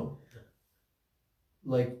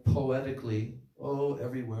 like poetically, oh,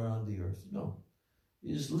 everywhere on the earth. No,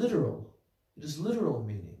 it is literal. It is literal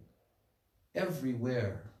meaning.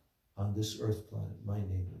 Everywhere on this earth planet, my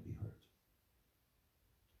name will be heard.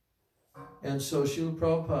 And so Srila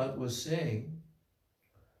Prabhupada was saying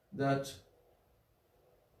that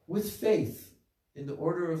with faith in the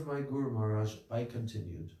order of my Guru Maharaj, I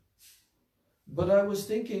continued. But I was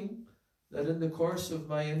thinking that in the course of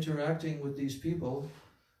my interacting with these people,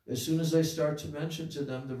 as soon as I start to mention to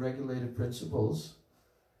them the regulated principles,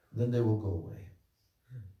 then they will go away.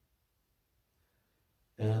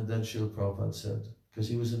 And then Srila Prabhupada said, because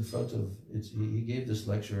he was in front of, he gave this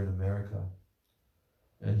lecture in America,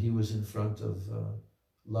 and he was in front of a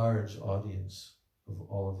large audience of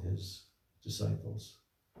all of his disciples.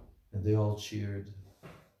 And they all cheered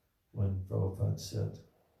when Prabhupada said,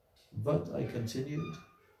 but I continued,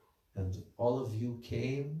 and all of you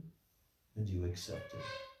came and you accepted.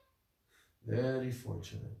 Very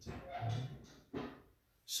fortunate.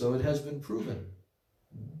 So it has been proven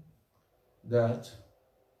that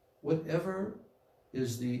whatever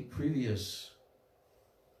is the previous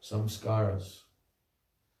samskaras,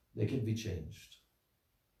 they can be changed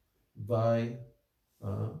by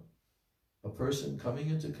a person coming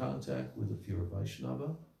into contact with a pure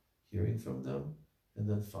Vaishnava, hearing from them, and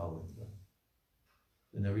then following them.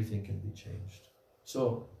 Then everything can be changed.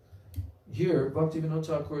 So here, Bhaktivinoda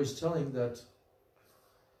Thakur is telling that,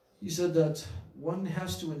 he said that one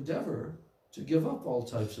has to endeavor to give up all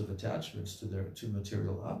types of attachments to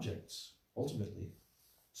material objects, ultimately.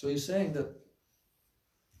 So he's saying that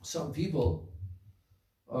some people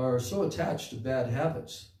are so attached to bad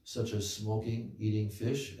habits, such as smoking, eating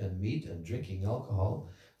fish and meat, and drinking alcohol,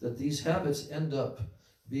 that these habits end up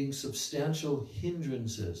being substantial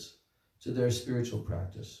hindrances to their spiritual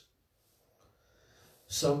practice.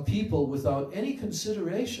 Some people, without any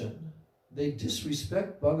consideration, they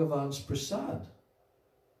disrespect Bhagavan's prasad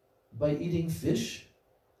by eating fish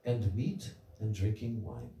and meat and drinking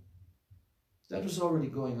wine. That was already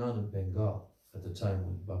going on in Bengal at the time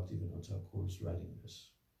when Bhaktivinoda Thakur was writing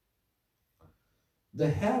this. The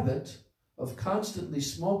habit of constantly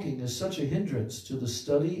smoking is such a hindrance to the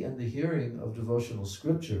study and the hearing of devotional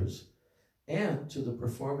scriptures and to the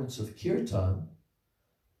performance of kirtan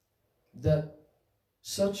that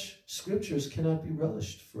such scriptures cannot be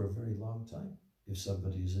relished for a very long time if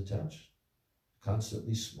somebody is attached.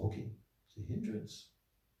 Constantly smoking is a hindrance.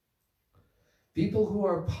 People who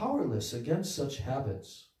are powerless against such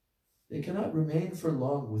habits, they cannot remain for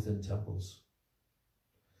long within temples,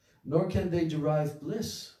 nor can they derive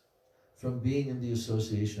bliss from being in the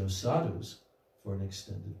association of sadhus for an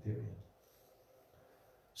extended period.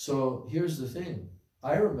 So here's the thing.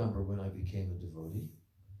 I remember when I became a devotee,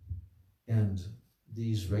 and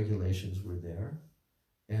these regulations were there,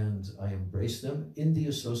 and I embraced them in the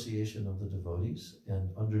association of the devotees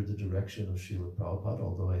and under the direction of Srila Prabhupada,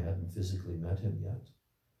 although I hadn't physically met him yet.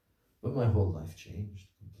 But my whole life changed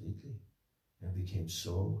completely. I became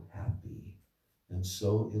so happy and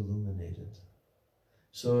so illuminated.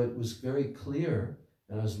 So it was very clear,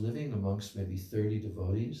 and I was living amongst maybe 30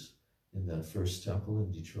 devotees in that first temple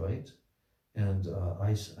in Detroit, and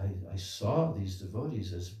I saw these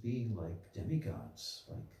devotees as being like demigods,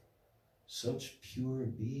 like such pure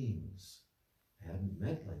beings. I hadn't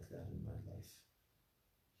met like that in my life.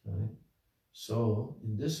 Right? So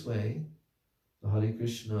in this way, the Hare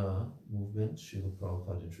Krishna movement, Srila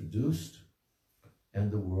Prabhupada introduced,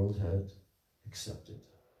 and the world had accepted.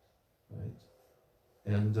 Right?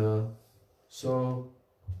 And so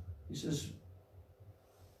he says,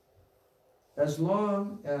 as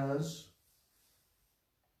long as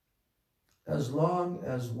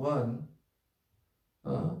one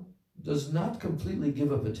does not completely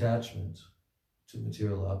give up attachment to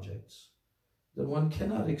material objects, then one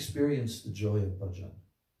cannot experience the joy of bhajan.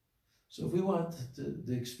 So if we want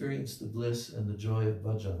to experience the bliss and the joy of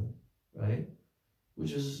bhajan, right,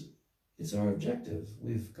 which is, it's our objective.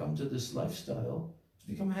 We've come to this lifestyle to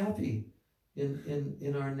become happy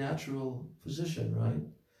in our natural position, right?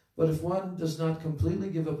 But if one does not completely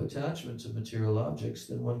give up attachment to material objects,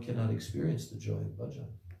 then one cannot experience the joy of bhajan.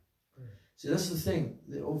 See, that's the thing.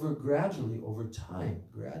 Gradually over time,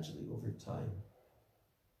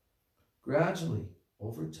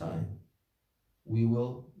 we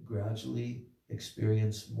will gradually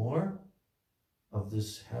experience more of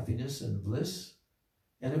this happiness and bliss,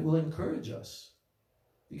 and it will encourage us,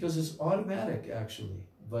 because it's automatic, actually.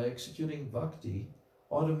 By executing bhakti,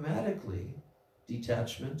 automatically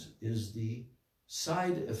detachment is the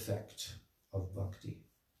side effect of bhakti.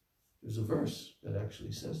 There's a verse that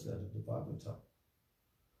actually says that in the Bhagavatam.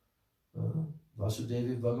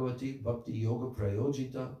 Vasudevi Bhagavati Bhakti Yoga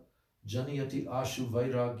Prayojita Janiyati Ashu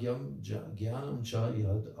Vairagyam Jnanam Cha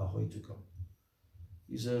Yad Ahoitukam.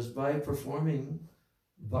 He says, by performing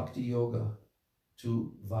Bhakti Yoga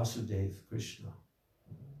to Vasudeva Krishna.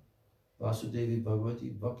 Vasudevi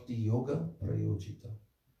Bhagavati Bhakti Yoga Prayojita.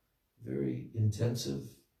 Very intensive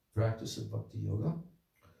practice of bhakti yoga.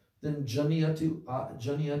 Then janiyati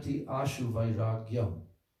ashu vairagyam.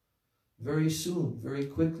 Very soon, very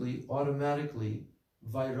quickly, automatically,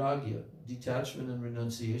 vairagya, detachment and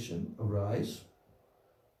renunciation, arise.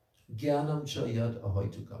 Jnanam cha yad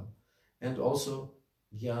ahoitukam. And also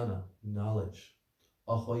jnana, knowledge.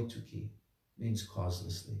 Ahoituki means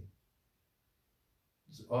causelessly.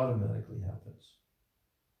 This automatically happens.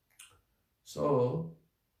 So,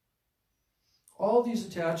 all these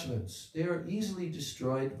attachments, they are easily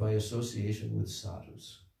destroyed by association with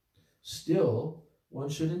sadhus. Still, one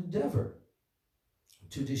should endeavor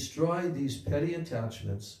to destroy these petty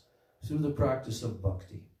attachments through the practice of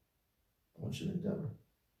bhakti. One should endeavor.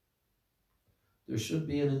 There should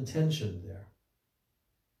be an intention there.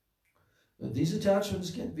 These attachments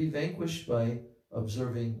can be vanquished by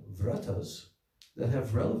observing vratas that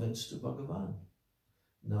have relevance to Bhagavan.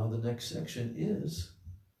 Now the next section is,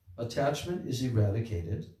 attachment is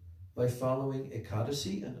eradicated by following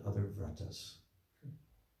Ekadasi and other vratas.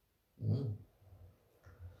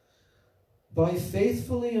 By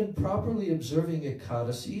faithfully and properly observing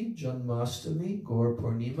Ekadasi, Janmastami, Gaur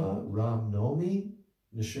Purnima, Ram Nomi,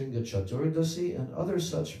 Nishringa Chaturdasi, and other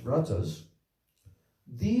such vratas,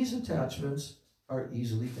 these attachments are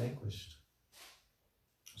easily vanquished.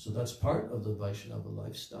 So that's part of the Vaishnava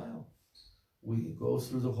lifestyle. We go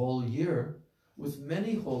through the whole year with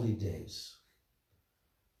many holy days.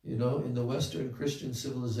 You know, in the Western Christian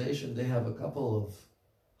civilization, they have a couple of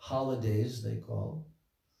holidays, they call,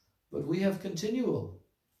 but we have continual.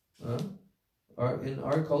 In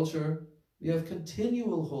our culture, we have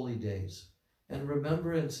continual holy days and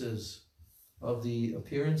remembrances of the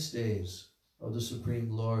appearance days of the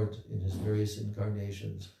Supreme Lord in his various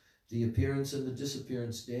incarnations, the appearance and the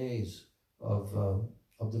disappearance days of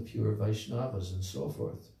the pure Vaishnavas and so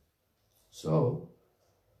forth. So,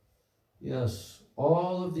 yes,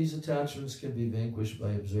 all of these attachments can be vanquished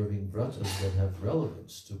by observing vratas that have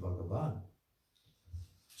relevance to Bhagavan.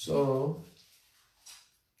 So,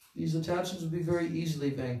 these attachments will be very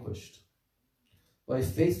easily vanquished by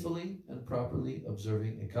faithfully and properly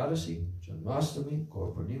observing Ekadasi, Janmastami,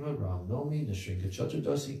 Gaur Purnima, Ram Nomi, Nishringa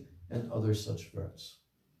Chaturdasi, and other such vratas.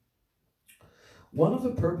 One of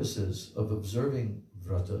the purposes of observing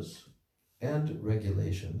vratas and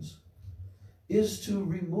regulations is to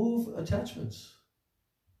remove attachments.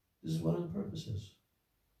 This is one of the purposes.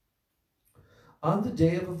 On the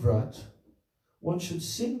day of a vrat, one should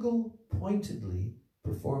single-pointedly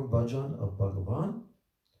perform bhajan of Bhagavan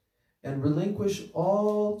and relinquish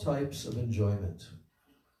all types of enjoyment.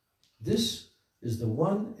 This is the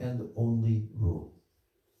one and only rule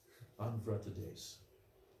on vrata days.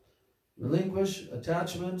 Relinquish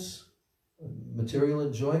attachments, material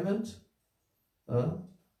enjoyment,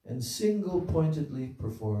 and single-pointedly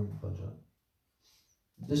perform bhajan.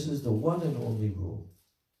 This is the one and only rule.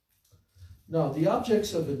 Now, the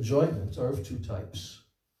objects of enjoyment are of two types.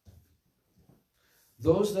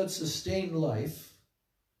 Those that sustain life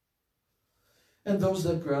and those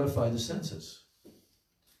that gratify the senses.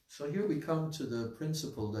 So here we come to the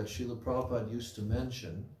principle that Srila Prabhupada used to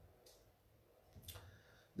mention,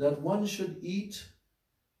 that one should eat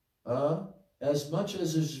as much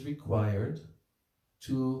as is required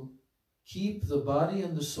to keep the body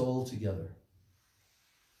and the soul together.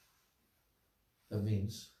 That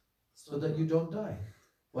means so that you don't die.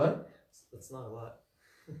 What? That's not a lot.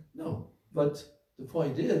 No, but the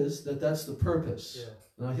point is that that's the purpose.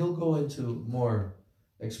 Yeah. Now he'll go into more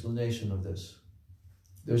explanation of this.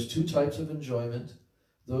 There's two types of enjoyment,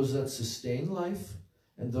 those that sustain life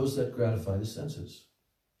and those that gratify the senses.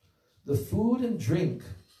 The food and drink,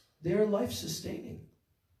 they are life-sustaining.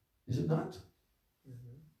 Is it not?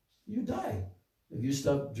 Mm-hmm. You die if you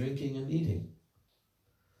stop drinking and eating.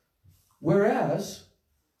 Whereas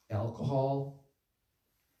alcohol,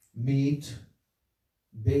 meat,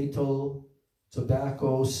 betel,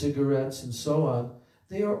 tobacco, cigarettes, and so on,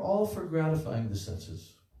 they are all for gratifying the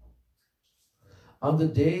senses. On the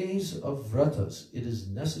days of vratas, it is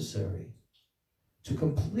necessary to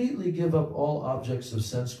completely give up all objects of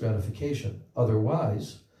sense gratification.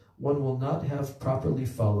 Otherwise, one will not have properly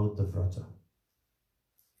followed the vrata.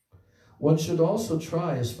 One should also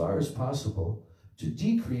try, as far as possible, to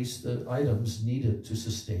decrease the items needed to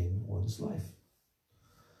sustain one's life.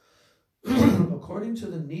 According to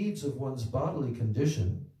the needs of one's bodily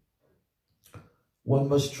condition, one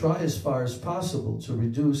must try as far as possible to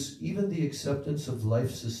reduce even the acceptance of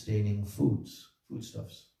life-sustaining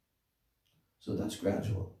foodstuffs. So that's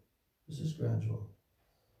gradual. This is gradual.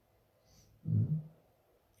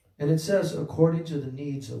 And it says, according to the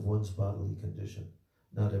needs of one's bodily condition.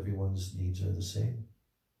 Not everyone's needs are the same.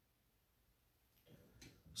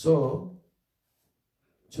 So,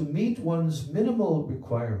 to meet one's minimal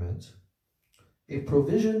requirement, a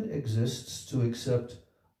provision exists to accept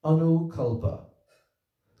anukalpa.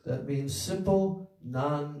 That means simple,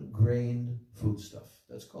 non-grain foodstuff.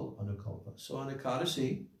 That's called anukalpa. So on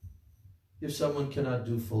Ekadasi, if someone cannot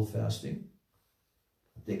do full fasting,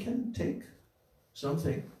 they can take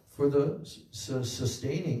something for the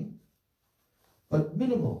sustaining, but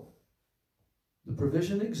minimal. The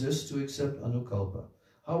provision exists to accept anukalpa.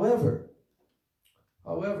 However,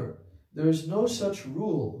 there is no such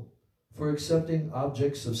rule for accepting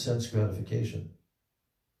objects of sense gratification.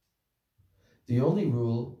 The only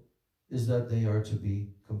rule is that they are to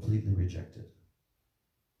be completely rejected.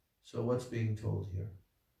 So what's being told here?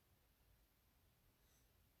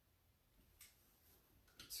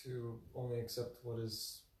 To only accept what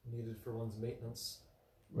is needed for one's maintenance.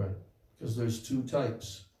 Right, because there's two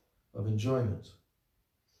types of enjoyment.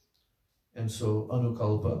 And so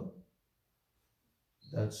anukalpa,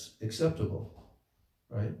 that's acceptable,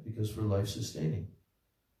 right? Because for life sustaining.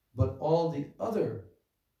 But all the other,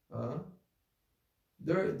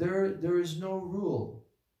 there is no rule,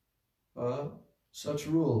 such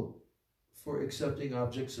rule for accepting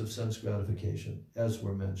objects of sense gratification, as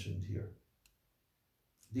were mentioned here.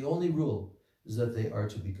 The only rule is that they are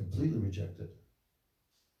to be completely rejected.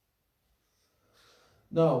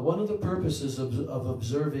 Now, one of the purposes of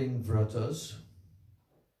observing vratas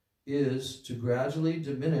is to gradually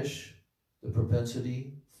diminish the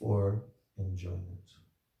propensity for enjoyment.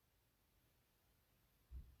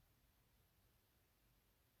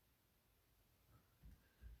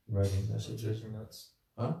 Writing messages. Taking notes.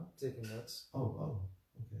 Huh? Taking notes. Oh,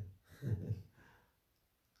 okay.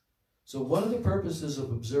 So one of the purposes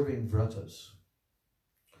of observing vratas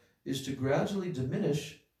is to gradually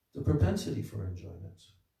diminish the propensity for enjoyment.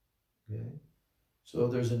 Okay? So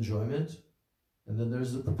there's enjoyment, and then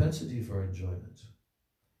there's the propensity for enjoyment.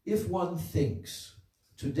 If one thinks,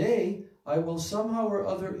 today I will somehow or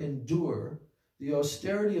other endure the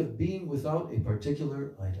austerity of being without a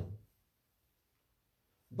particular item,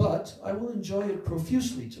 but I will enjoy it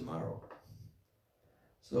profusely tomorrow.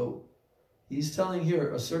 So he's telling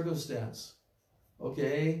here a circumstance.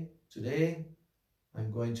 Okay, today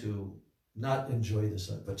I'm going to not enjoy this,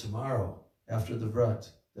 but tomorrow, after the vrat,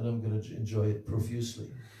 then I'm going to enjoy it profusely.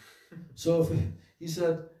 So he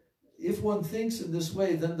said, if one thinks in this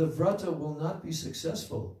way, then the vrata will not be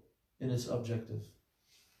successful in its objective.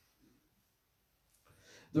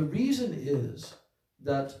 The reason is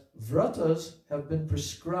that vratas have been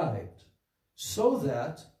prescribed so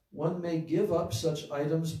that one may give up such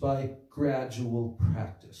items by gradual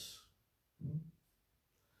practice.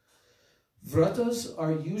 Vratas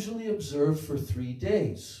are usually observed for 3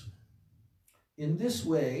 days. In this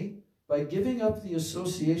way, by giving up the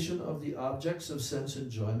association of the objects of sense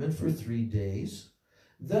enjoyment for 3 days,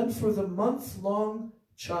 then for the month-long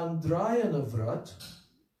Chandrayana Vrat,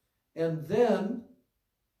 and then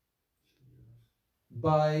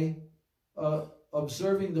by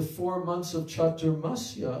observing the 4 months of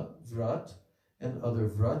Chaturmasya Vrat and other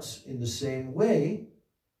Vrats in the same way,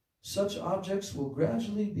 such objects will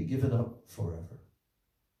gradually be given up forever.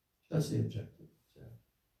 That's the objective.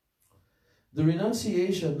 The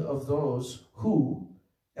renunciation of those who,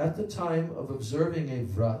 at the time of observing a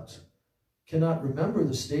vrat, cannot remember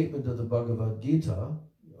the statement of the Bhagavad Gita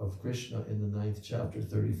of Krishna in the 9th chapter,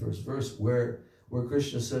 31st verse, where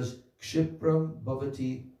Krishna says, Kshipram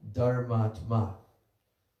bhavati dharmatma.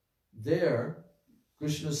 There,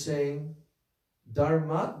 Krishna is saying,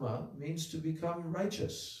 dharmatma means to become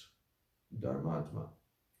righteous. Dharmatma.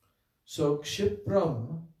 So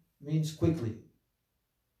kshipram means quickly.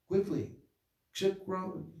 Quickly.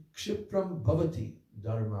 Kshipram bhavati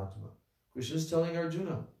dharmatma. Krishna is telling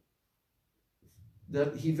Arjuna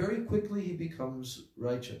that he very quickly becomes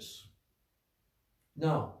righteous.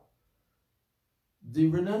 Now, the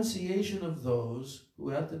renunciation of those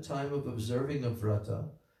who at the time of observing a vrata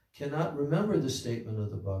cannot remember the statement of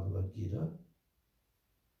the Bhagavad Gita,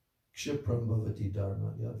 Kshipram bhavati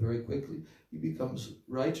dharma, very quickly he becomes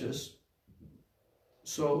righteous.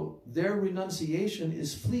 So their renunciation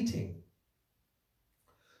is fleeting,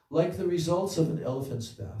 like the results of an elephant's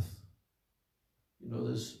bath. You know,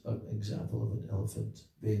 there's an example of an elephant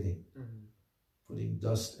bathing, putting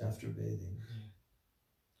dust after bathing.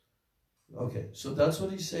 Okay, so that's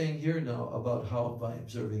what he's saying here now about how by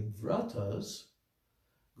observing vratas,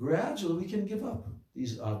 gradually we can give up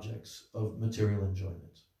these objects of material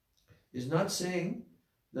enjoyment. He's not saying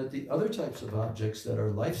that the other types of objects that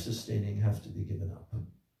are life-sustaining have to be given up,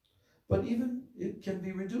 but even it can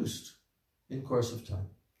be reduced in course of time.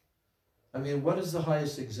 I mean, what is the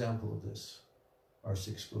highest example of this? our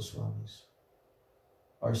 6 Goswamis.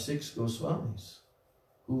 Our 6 Goswamis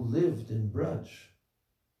who lived in Braj.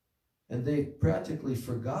 And they practically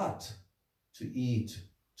forgot to eat,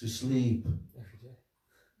 to sleep. Every day.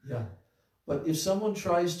 Yeah. But if someone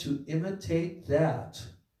tries to imitate that,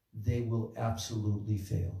 they will absolutely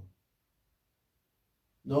fail.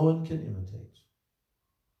 No one can imitate.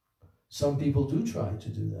 Some people do try to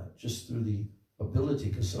do that just through the ability,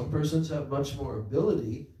 because some persons have much more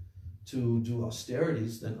ability to do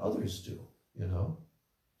austerities than others do, you know.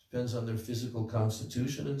 Depends on their physical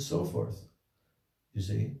constitution and so forth, you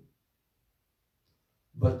see.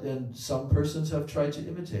 But then some persons have tried to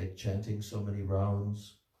imitate, chanting so many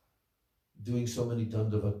rounds, doing so many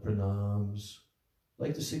Dandavat pranams,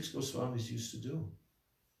 like the 6 Goswamis used to do.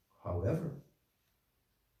 However,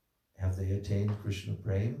 have they attained Krishna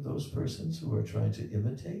Prem, those persons who are trying to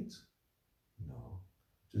imitate? No.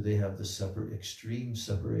 Do they have the extreme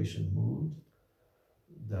separation mood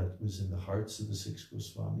that was in the hearts of the 6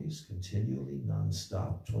 Goswamis, continually,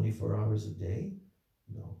 non-stop, 24 hours a day?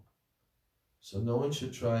 No. So no one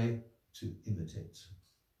should try to imitate.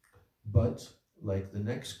 But like the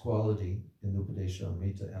next quality in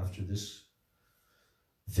Upadeshamrita after this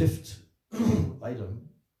 5th item,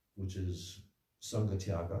 which is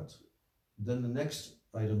Sangatyagat, then the next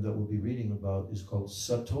item that we'll be reading about is called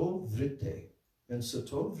Sato Vritte. And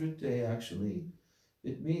Sato Vritte, actually,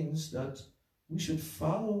 it means that we should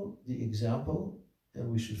follow the example and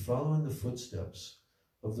we should follow in the footsteps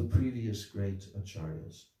of the previous great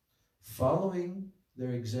acharyas. Following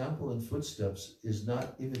their example and footsteps is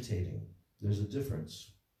not imitating. There's a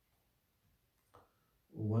difference.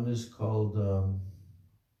 One is called,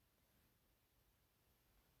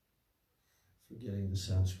 forgetting the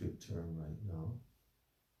Sanskrit term right now.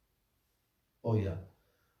 Oh yeah,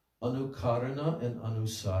 Anukarana and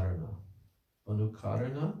Anusarana.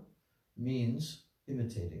 Anukarana means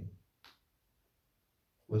imitating.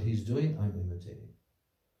 What he's doing, I'm imitating.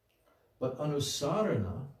 But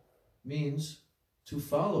Anusarana means to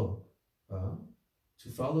follow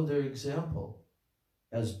their example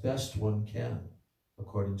as best one can,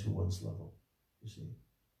 according to one's level, you see.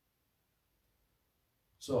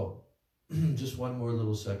 So, just one more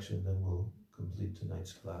little section, then we'll complete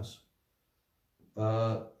tonight's class.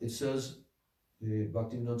 It says,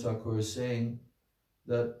 Bhaktivinoda Thakur is saying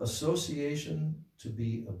that association to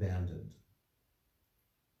be abandoned.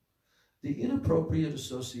 The inappropriate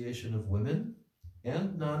association of women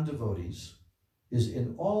and non-devotees is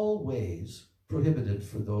in all ways prohibited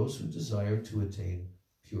for those who desire to attain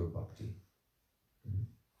pure bhakti.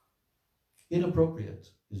 Inappropriate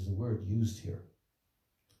is the word used here.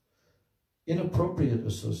 Inappropriate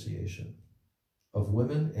association of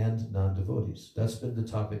women and non-devotees. That's been the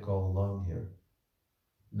topic all along here.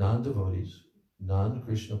 Non-devotees,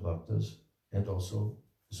 non-Krishna bhaktas, and also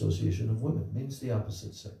association of women, means the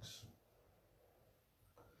opposite sex.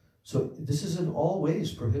 So this is in all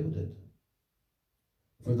ways prohibited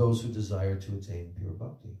for those who desire to attain pure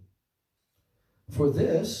bhakti. For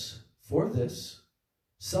this,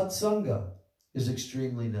 satsanga is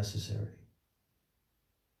extremely necessary.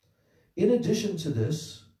 In addition to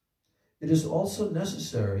this, it is also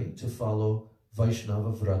necessary to follow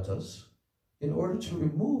Vaishnava vratas in order to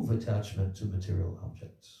remove attachment to material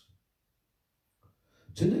objects.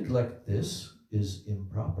 To neglect this is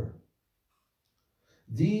improper.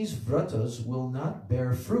 These vratas will not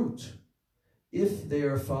bear fruit if they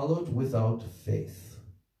are followed without faith.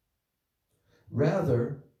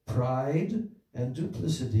 Rather, pride and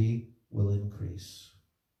duplicity will increase.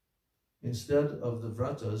 Instead of the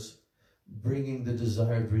vratas bringing the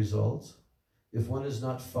desired result, if one is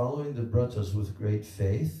not following the vratas with great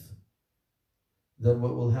faith, then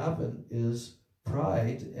what will happen is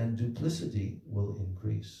pride and duplicity will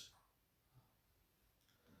increase.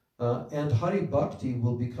 And Hari Bhakti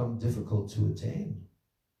will become difficult to attain,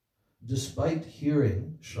 despite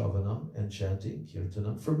hearing Shravanam and chanting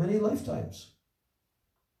Kirtanam for many lifetimes.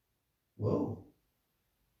 Whoa.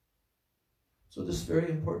 So this is a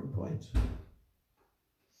very important point.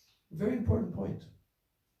 Very important point.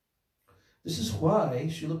 This is why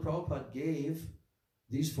Srila Prabhupada gave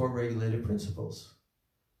these 4 regulated principles,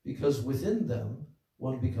 because within them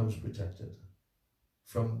one becomes protected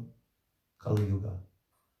from Kali Yuga,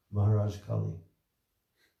 Maharaj Kali.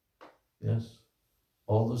 Yes,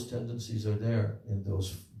 all those tendencies are there in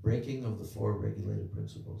those breaking of the 4 regulated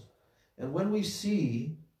principles. And when we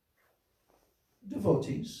see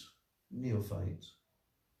devotees, neophytes,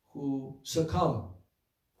 who succumb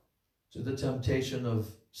to the temptation of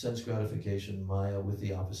sense gratification, Maya, with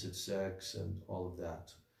the opposite sex and all of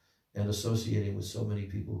that, and associating with so many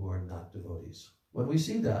people who are not devotees. When we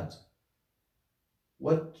see that,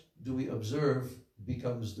 what do we observe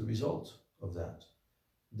becomes the result of that?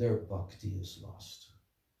 Their bhakti is lost.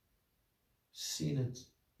 Seen it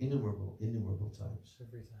innumerable times.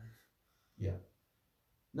 Every time. Yeah.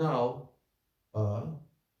 Now,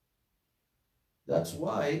 that's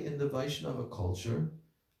why in the Vaishnava culture,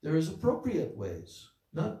 there is appropriate ways,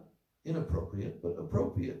 not inappropriate, but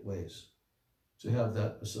appropriate ways to have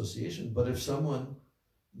that association. But if someone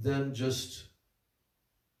then just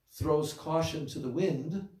throws caution to the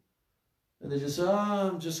wind, and they just say,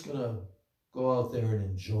 I'm just going to go out there and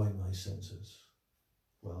enjoy my senses.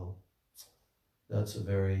 Well, that's a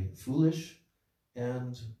very foolish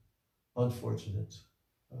and unfortunate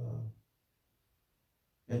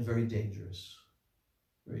and very dangerous.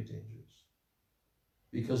 Very dangerous.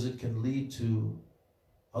 Because it can lead to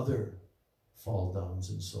other fall downs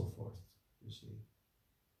and so forth, you see.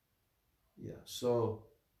 Yeah, so,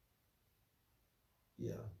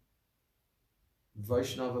 yeah.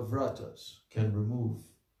 Vaishnava vratas can remove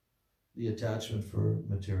the attachment for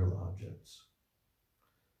material objects.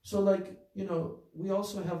 So like, you know, we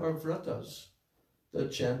also have our vratas, the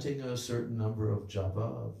chanting a certain number of japa,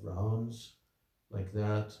 of rounds, like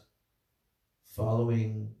that,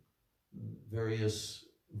 following various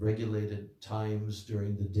regulated times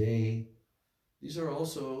during the day. These are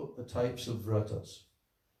also the types of vratas.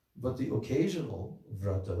 But the occasional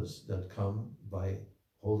vratas that come by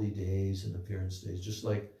holy days and appearance days, just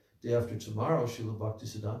like day after tomorrow, Srila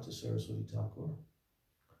Bhaktisiddhanta Saraswati Thakur.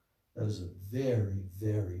 That is a very,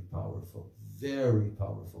 very powerful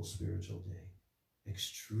spiritual day.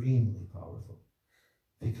 Extremely powerful.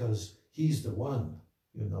 Because he's the one,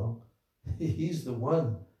 you know. He's the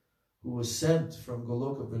one who was sent from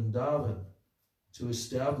Goloka Vrindavan to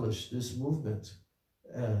establish this movement,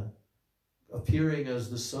 appearing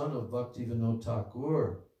as the son of Bhaktivinoda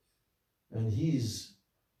Thakur. And he's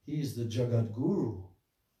the Jagat Guru,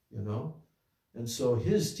 you know. And so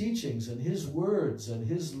his teachings and his words and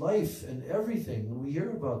his life and everything, when we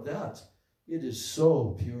hear about that, it is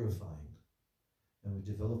so purifying. And we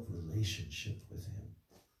develop relationship with him.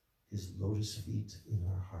 His lotus feet in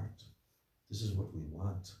our heart. This is what we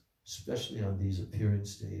want, especially on these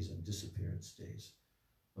appearance days and disappearance days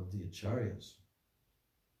of the Acharyas.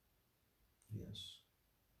 Yes.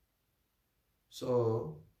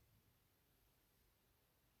 So,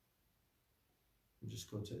 we'll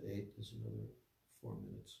just go to 8. There's another 4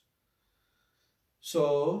 minutes.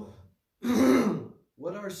 So,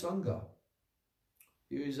 what are Sangha?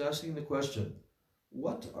 Here he's asking the question,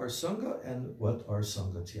 what are Sangha and what are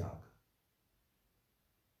Sangha Tyaga?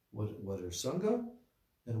 What are Sangha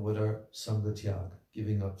and what are Sangha Tyaga,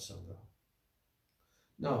 giving up Sangha?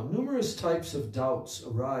 Now, numerous types of doubts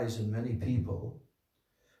arise in many people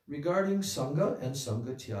regarding Sangha and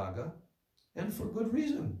Sangha Tyaga, and for good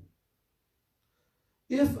reason.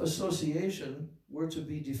 If association were to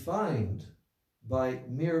be defined by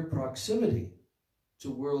mere proximity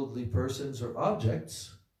to worldly persons or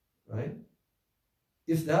objects, right?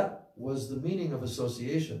 If that was the meaning of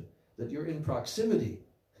association, that you're in proximity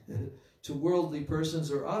to worldly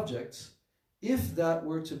persons or objects, if that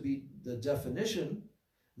were to be the definition,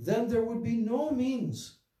 then there would be no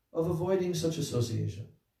means of avoiding such association.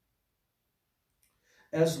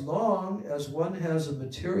 As long as one has a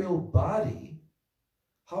material body,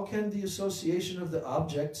 how can the association of the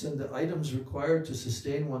objects and the items required to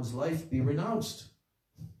sustain one's life be renounced?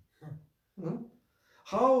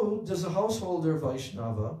 How does a householder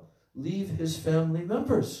Vaishnava leave his family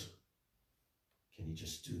members? Can he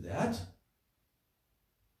just do that?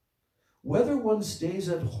 Whether one stays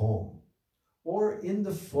at home or in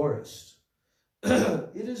the forest,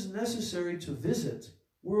 it is necessary to visit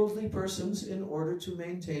worldly persons in order to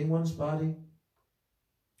maintain one's body.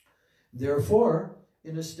 Therefore,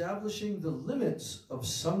 in establishing the limits of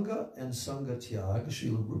Sangha and Sangha Tyaga,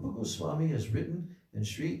 Srila Rupa Goswami has written in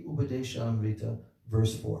Sri Upadeshamrita,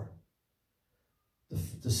 verse 4,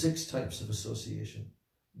 the 6 types of association.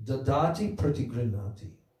 Dadati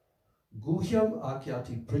pratigrinati, guhyam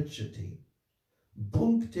akyati pritchati,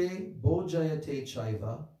 bhunkte bojayate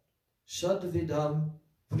chaiva, shadvidam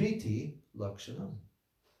priti lakshanam.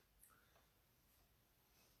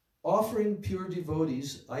 Offering pure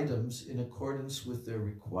devotees items in accordance with their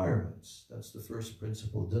requirements. That's the first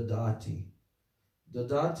principle, dadati.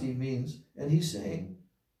 Dadati means, and he's saying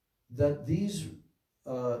that these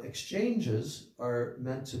exchanges are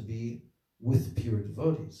meant to be with pure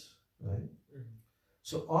devotees, right?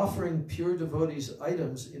 So offering pure devotees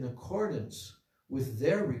items in accordance with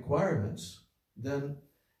their requirements, then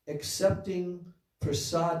accepting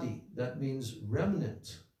prasadi, that means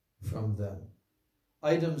remnant from them,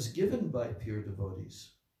 items given by pure devotees.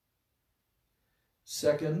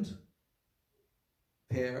 Second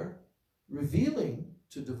pair, revealing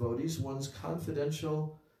to devotees one's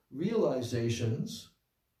confidential realizations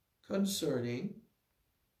concerning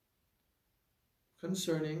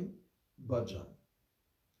bhajan,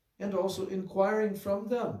 and also inquiring from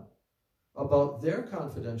them about their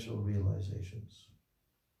confidential realizations.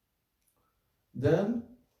 Then,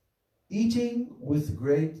 eating with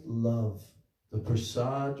great love the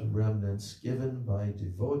prasad remnants given by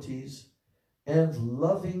devotees and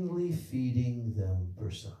lovingly feeding them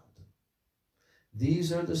prasad.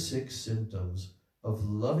 These are the 6 symptoms of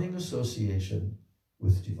loving association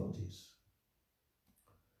with devotees.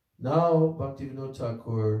 Now, Bhaktivinoda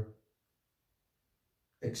Thakur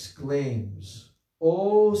exclaims,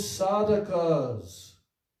 "O sadhakas!"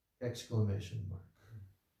 exclamation mark.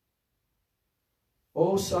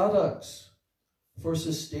 O sadhaks, for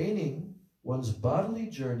sustaining one's bodily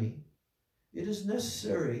journey, it is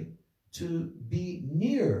necessary to be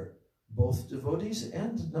near both devotees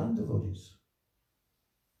and non-devotees.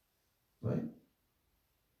 Right?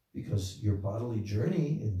 Because your bodily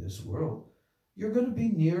journey in this world, you're going to be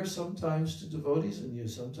near sometimes to devotees, and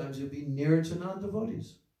sometimes you'll be near to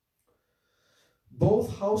non-devotees.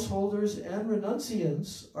 Both householders and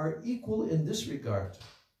renunciants are equal in this regard.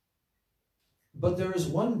 But there is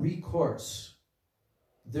one recourse.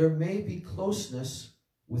 There may be closeness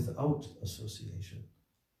without association.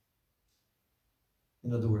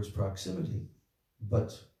 In other words, proximity, but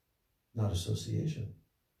not association.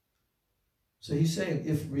 So he's saying,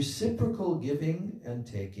 if reciprocal giving and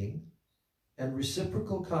taking, and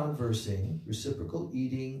reciprocal conversing, reciprocal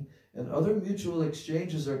eating, and other mutual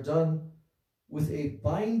exchanges are done with a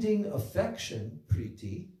binding affection,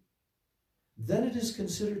 priti, then it is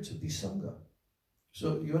considered to be sangha.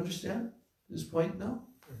 So you understand this point now?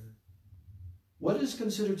 Mm-hmm. What is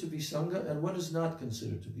considered to be sangha and what is not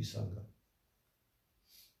considered to be sangha?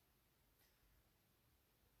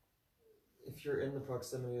 If you're in the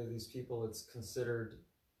proximity of these people, it's considered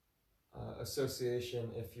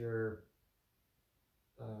association if you're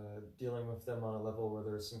dealing with them on a level where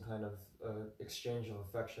there's some kind of exchange of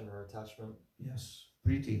affection or attachment. Yes,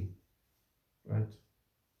 priti, right?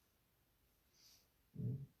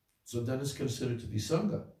 So then it's considered to be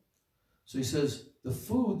sangha. So he says, the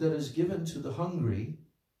food that is given to the hungry,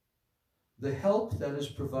 the help that is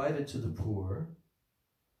provided to the poor,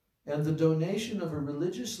 and the donation of a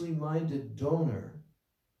religiously minded donor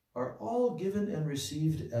are all given and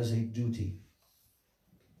received as a duty.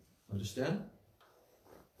 Understand?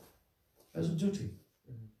 As a duty.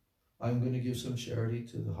 Mm-hmm. I'm going to give some charity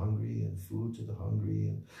to the hungry and food to the hungry.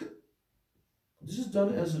 And this is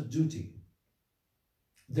done as a duty.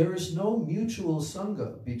 There is no mutual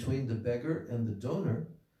sangha between the beggar and the donor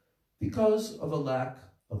because of a lack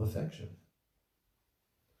of affection.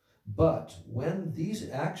 But when these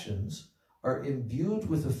actions are imbued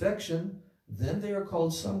with affection, then they are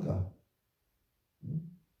called sangha.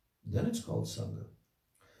 Then it's called sangha.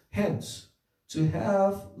 Hence, to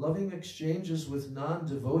have loving exchanges with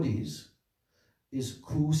non-devotees is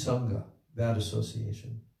kusangha, bad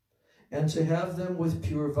association. And to have them with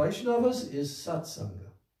pure Vaishnavas is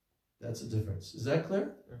satsanga. That's a difference. Is that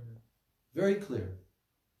clear? Mm-hmm. Very clear.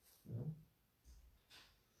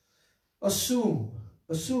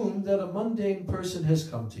 Assume that a mundane person has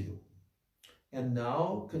come to you. And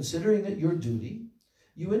now, considering it your duty,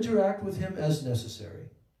 you interact with him as necessary.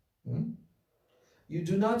 You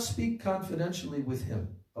do not speak confidentially with him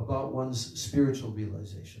about one's spiritual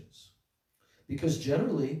realizations, because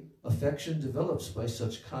generally affection develops by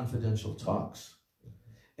such confidential talks.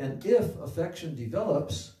 And if affection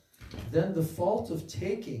develops, then the fault of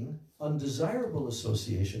taking undesirable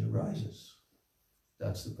association arises.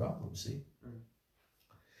 That's the problem, see?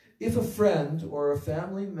 If a friend or a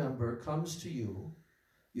family member comes to you,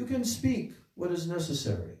 you can speak what is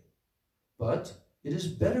necessary, but it is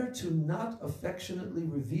better to not affectionately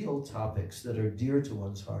reveal topics that are dear to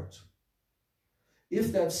one's heart.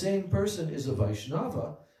 If that same person is a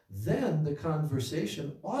Vaishnava, then the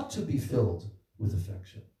conversation ought to be filled with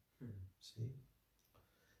affection. See?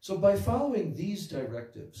 So by following these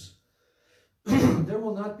directives, there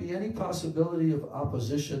will not be any possibility of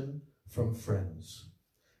opposition from friends.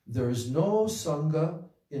 There is no sangha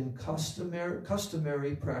in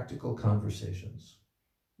customary practical conversations.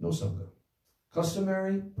 No sangha.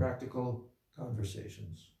 Customary practical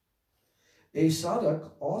conversations. A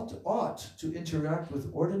sadhak ought to interact with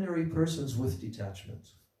ordinary persons with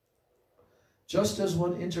detachment, just as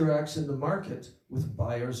one interacts in the market with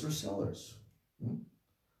buyers or sellers.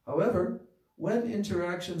 However, when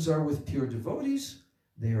interactions are with pure devotees,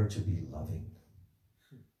 they are to be loving.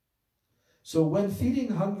 So when feeding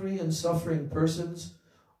hungry and suffering persons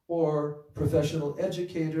or professional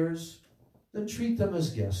educators, then treat them as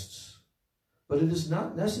guests. But it is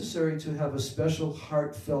not necessary to have a special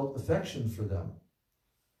heartfelt affection for them.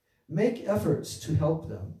 Make efforts to help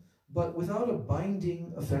them, but without a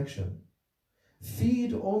binding affection.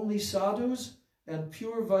 Feed only sadhus and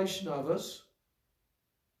pure Vaishnavas.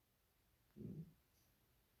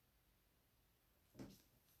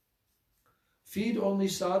 Feed only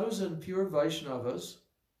sadhus and pure Vaishnavas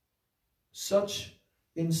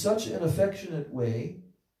in such an affectionate way,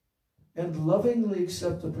 and lovingly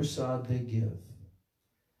accept the prasad they give.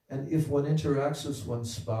 And if one interacts with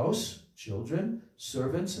one's spouse, children,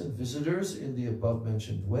 servants, and visitors in the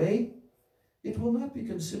above-mentioned way, it will not be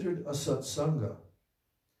considered a satsanga,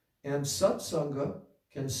 and satsanga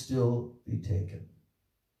can still be taken.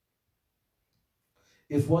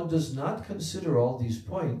 If one does not consider all these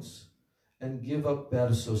points and give up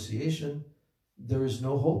bad association, there is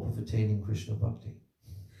no hope of attaining Krishna Bhakti.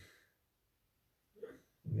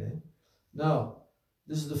 Okay? Now,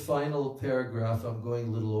 this is the final paragraph. I'm going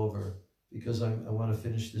a little over because I want to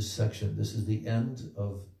finish this section. This is the end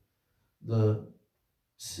of the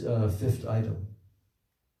fifth item.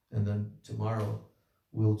 And then tomorrow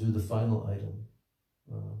we'll do the final item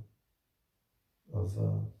of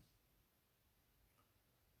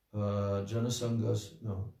Janasangas,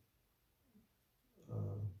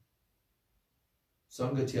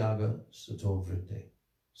 Sangatyaga Satovritte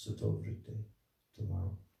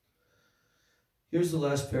tomorrow. Here's the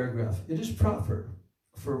last paragraph. It is proper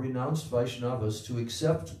for renounced Vaishnavas to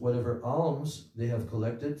accept whatever alms they have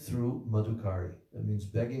collected through madhukari. That means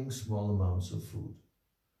begging small amounts of food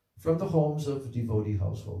from the homes of devotee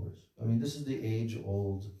householders. I mean, this is the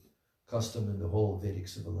age-old custom in the whole Vedic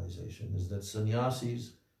civilization, is that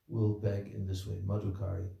sannyasis will beg in this way,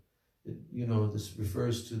 madhukari. This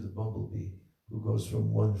refers to the bumblebee who goes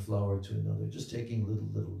from one flower to another, just taking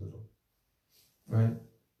little, right?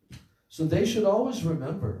 So they should always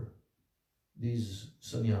remember, these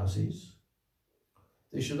sannyasis,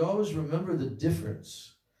 they should always remember the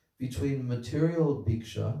difference between material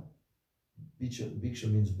bhiksha,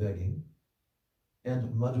 bhiksha means begging,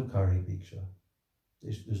 and madhukari bhiksha.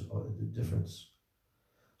 There's the difference.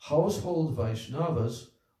 Household Vaishnavas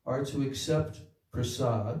are to accept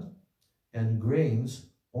prasad and grains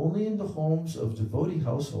only in the homes of devotee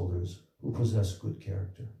householders who possess good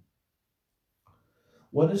character.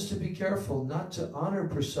 One is to be careful not to honor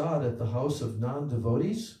prasad at the house of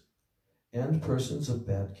non-devotees and persons of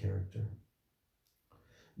bad character.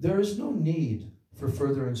 There is no need for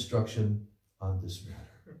further instruction on this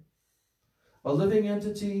matter. A living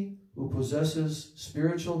entity who possesses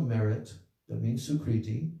spiritual merit, that means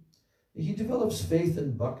sukriti, he develops faith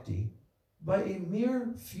and bhakti by a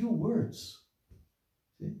mere few words.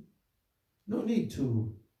 See? No need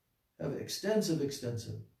to have extensive,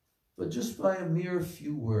 but just by a mere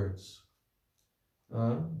few words.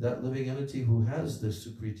 That living entity who has this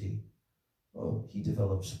sukriti, he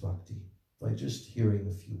develops bhakti by just hearing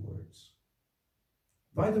a few words.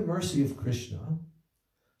 By the mercy of Krishna,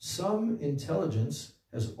 some intelligence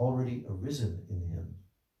has already arisen in him.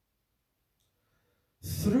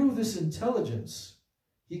 Through this intelligence,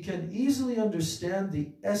 he can easily understand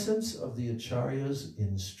the essence of the Acharya's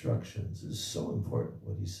instructions. This is so important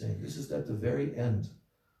what he's saying. This is at the very end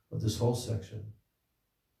of this whole section.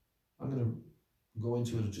 I'm going to go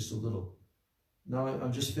into it just a little. Now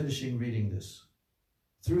I'm just finishing reading this.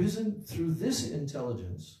 Through this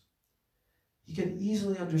intelligence, he can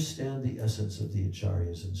easily understand the essence of the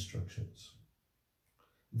Acharya's instructions.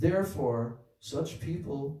 Therefore, such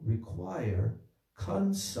people require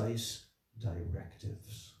concise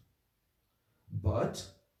directives. But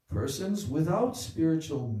persons without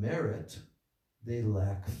spiritual merit, they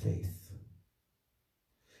lack faith.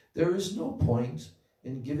 There is no point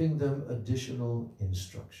in giving them additional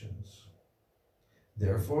instructions.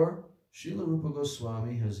 Therefore, Srila Rupa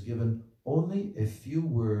Goswami has given only a few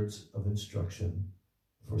words of instruction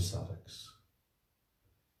for sadhaks.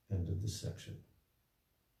 End of this section.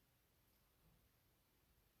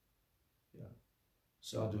 Yeah.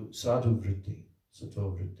 Sadhu vritti,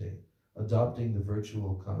 sato vritti, adopting the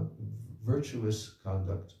virtuous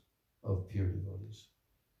conduct of pure devotees.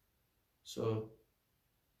 So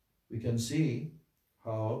we can see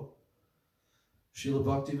how Srila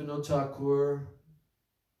Bhaktivinoda Thakur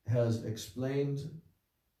has explained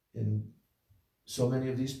in so many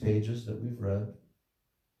of these pages that we've read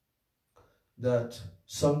that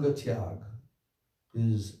Sangha Tyag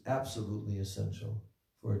is absolutely essential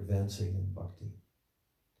for advancing in bhakti.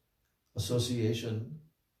 Association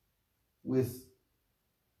with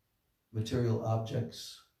material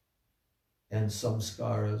objects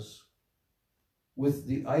samskaras with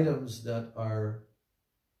the items that are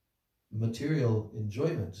material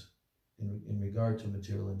enjoyment, in regard to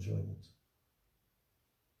material enjoyment.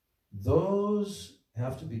 Those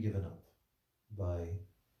have to be given up by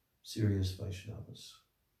serious Vaishnavas.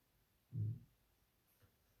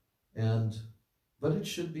 But it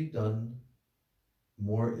should be done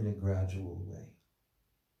more in a gradual way.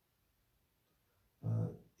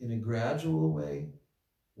 In a gradual way,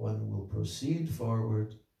 one will proceed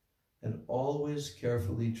forward and always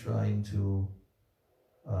carefully trying to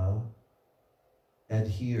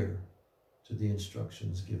adhere to the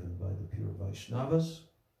instructions given by the pure Vaishnavas,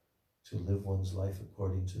 to live one's life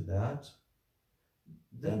according to that.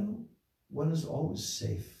 Then one is always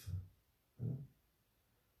safe.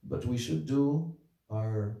 But we should do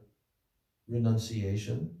our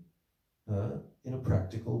renunciation in a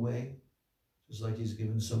practical way, just like he's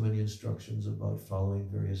given so many instructions about following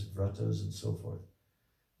various vratas and so forth.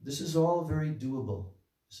 This is all very doable.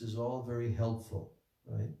 This is all very helpful,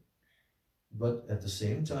 right? But at the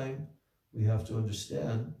same time, we have to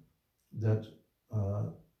understand that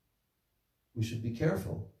we should be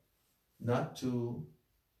careful not to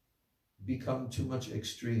become too much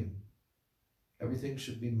extreme. Everything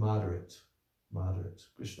should be moderate. Moderate.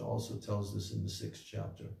 Krishna also tells this in the 6th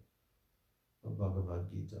chapter of Bhagavad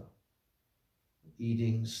Gita.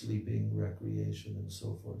 Eating, sleeping, recreation, and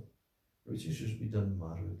so forth. Everything should be done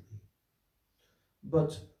moderately.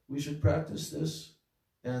 But we should practice this,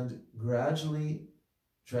 and gradually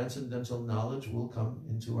transcendental knowledge will come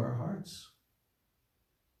into our hearts.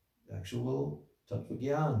 Actual tattva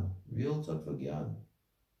gyan, real tattva gyan.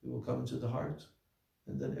 It will come into the heart,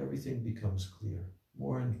 and then everything becomes clear,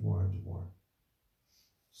 more and more and more.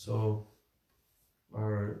 So,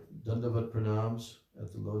 our Dandavat Pranams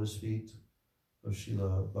at the lotus feet of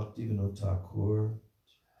Srila Bhaktivinoda Thakur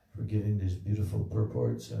for giving these beautiful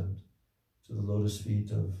purports, and to the lotus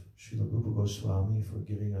feet of Srila Rupa Goswami for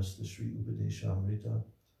giving us the Sri Upadeshamrita,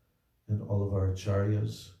 and all of our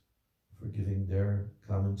acharyas for giving their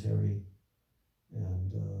commentary,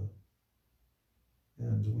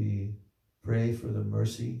 and we pray for the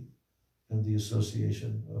mercy and the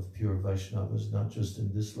association of pure Vaishnavas, not just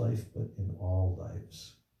in this life, but in all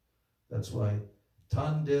lives. That's why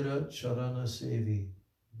Tandera Charana Sevi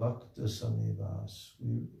Bhakta Samevas.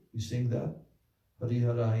 We sing that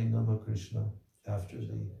Hariharai Nama Krishna after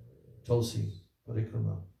the Tulsi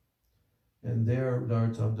Parikrama. And there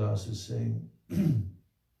Narottam Das is saying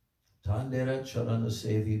Tandera Charana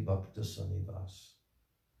Sevi Bhakta Samevas.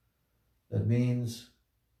 That means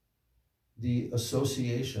the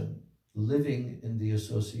association, living in the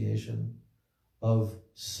association of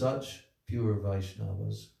such pure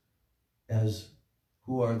Vaishnavas as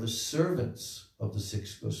who are the servants of the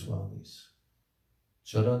 6 Goswamis.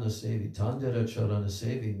 Charana Sevi, Tandera Charana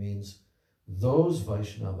Sevi means those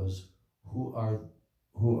Vaishnavas who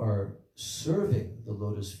are serving the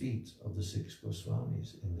lotus feet of the 6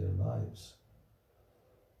 Goswamis in their lives.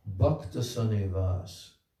 Bhakta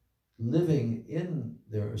Sanevas, living in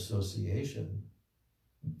their association,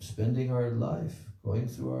 spending our life, going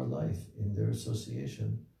through our life in their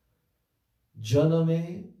association.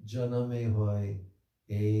 Janame, janame hoy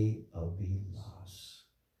e abhilas.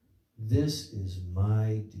 This is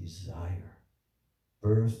my desire,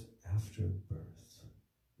 birth after birth,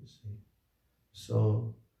 you see.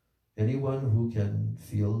 So anyone who can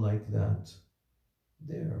feel like that,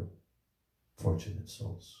 they're fortunate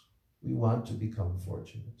souls. We want to become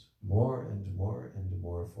fortunate, more and more and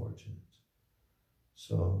more fortunate.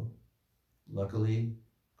 So, luckily,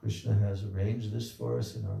 Krishna has arranged this for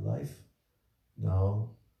us in our life.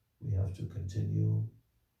 Now, we have to continue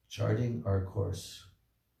charting our course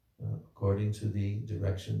according to the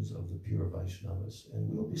directions of the pure Vaishnavas, and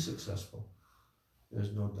we'll be successful.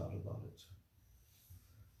 There's no doubt about it.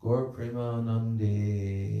 Gaur Premanande.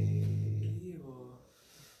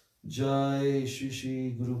 Jai Shri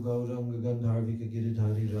Shri Guru Gauranga Gandharvika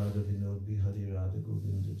Giridhari Radha Vinod Bihari Radha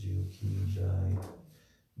Govinda Jiyo Ki Jai.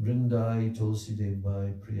 Vrindai Tulsi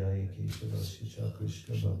Debai Priyai Keshavasya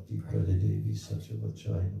Krishna Bhakti Pradadevi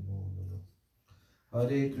Satyavachai Namo Namo.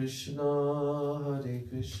 Hare Krishna,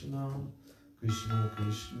 Krishna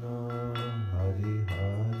Krishna, Hare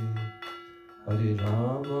Hare, Hare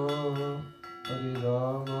Rama,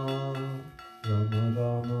 Rama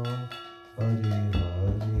Rama, Hare Hare.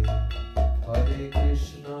 Hare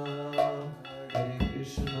Krishna,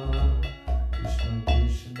 Krishna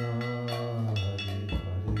Krishna, Hare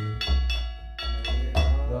Hare.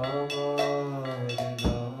 Rama,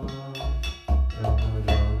 Rama Rama, Hare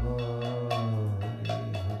Hare.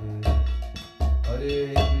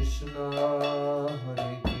 Hare Krishna,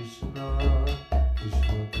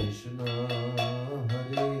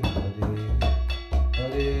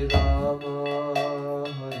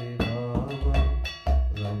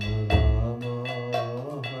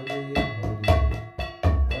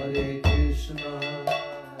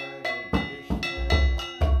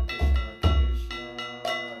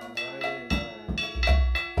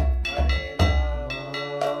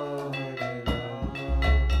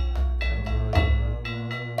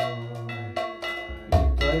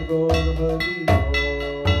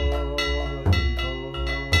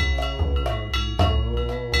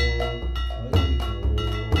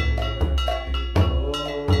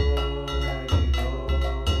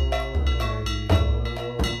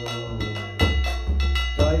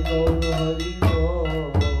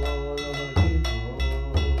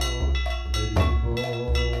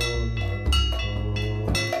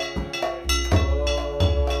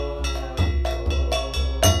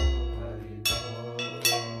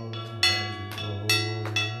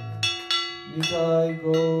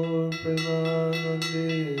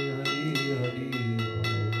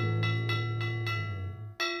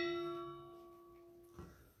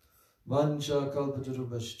 Vancha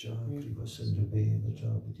kalpatarubhascha kriva sindhubheva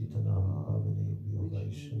jabhatitanam bhavanebhyo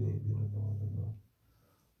vaishnavebhyo namo namah.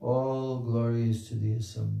 All glories to the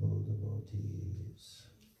assembled devotees.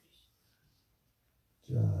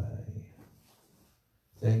 Jai.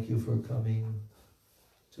 Thank you for coming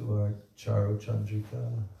to our Charu Chandrika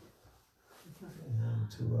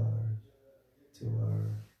and to our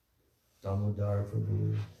Damodar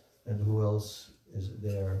Prabhu, and who else is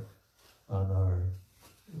there on our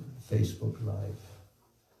Facebook Live.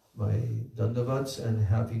 My Dandavats and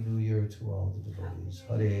Happy New Year to all the devotees.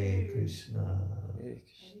 Hare Krishna. Hare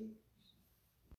Krishna.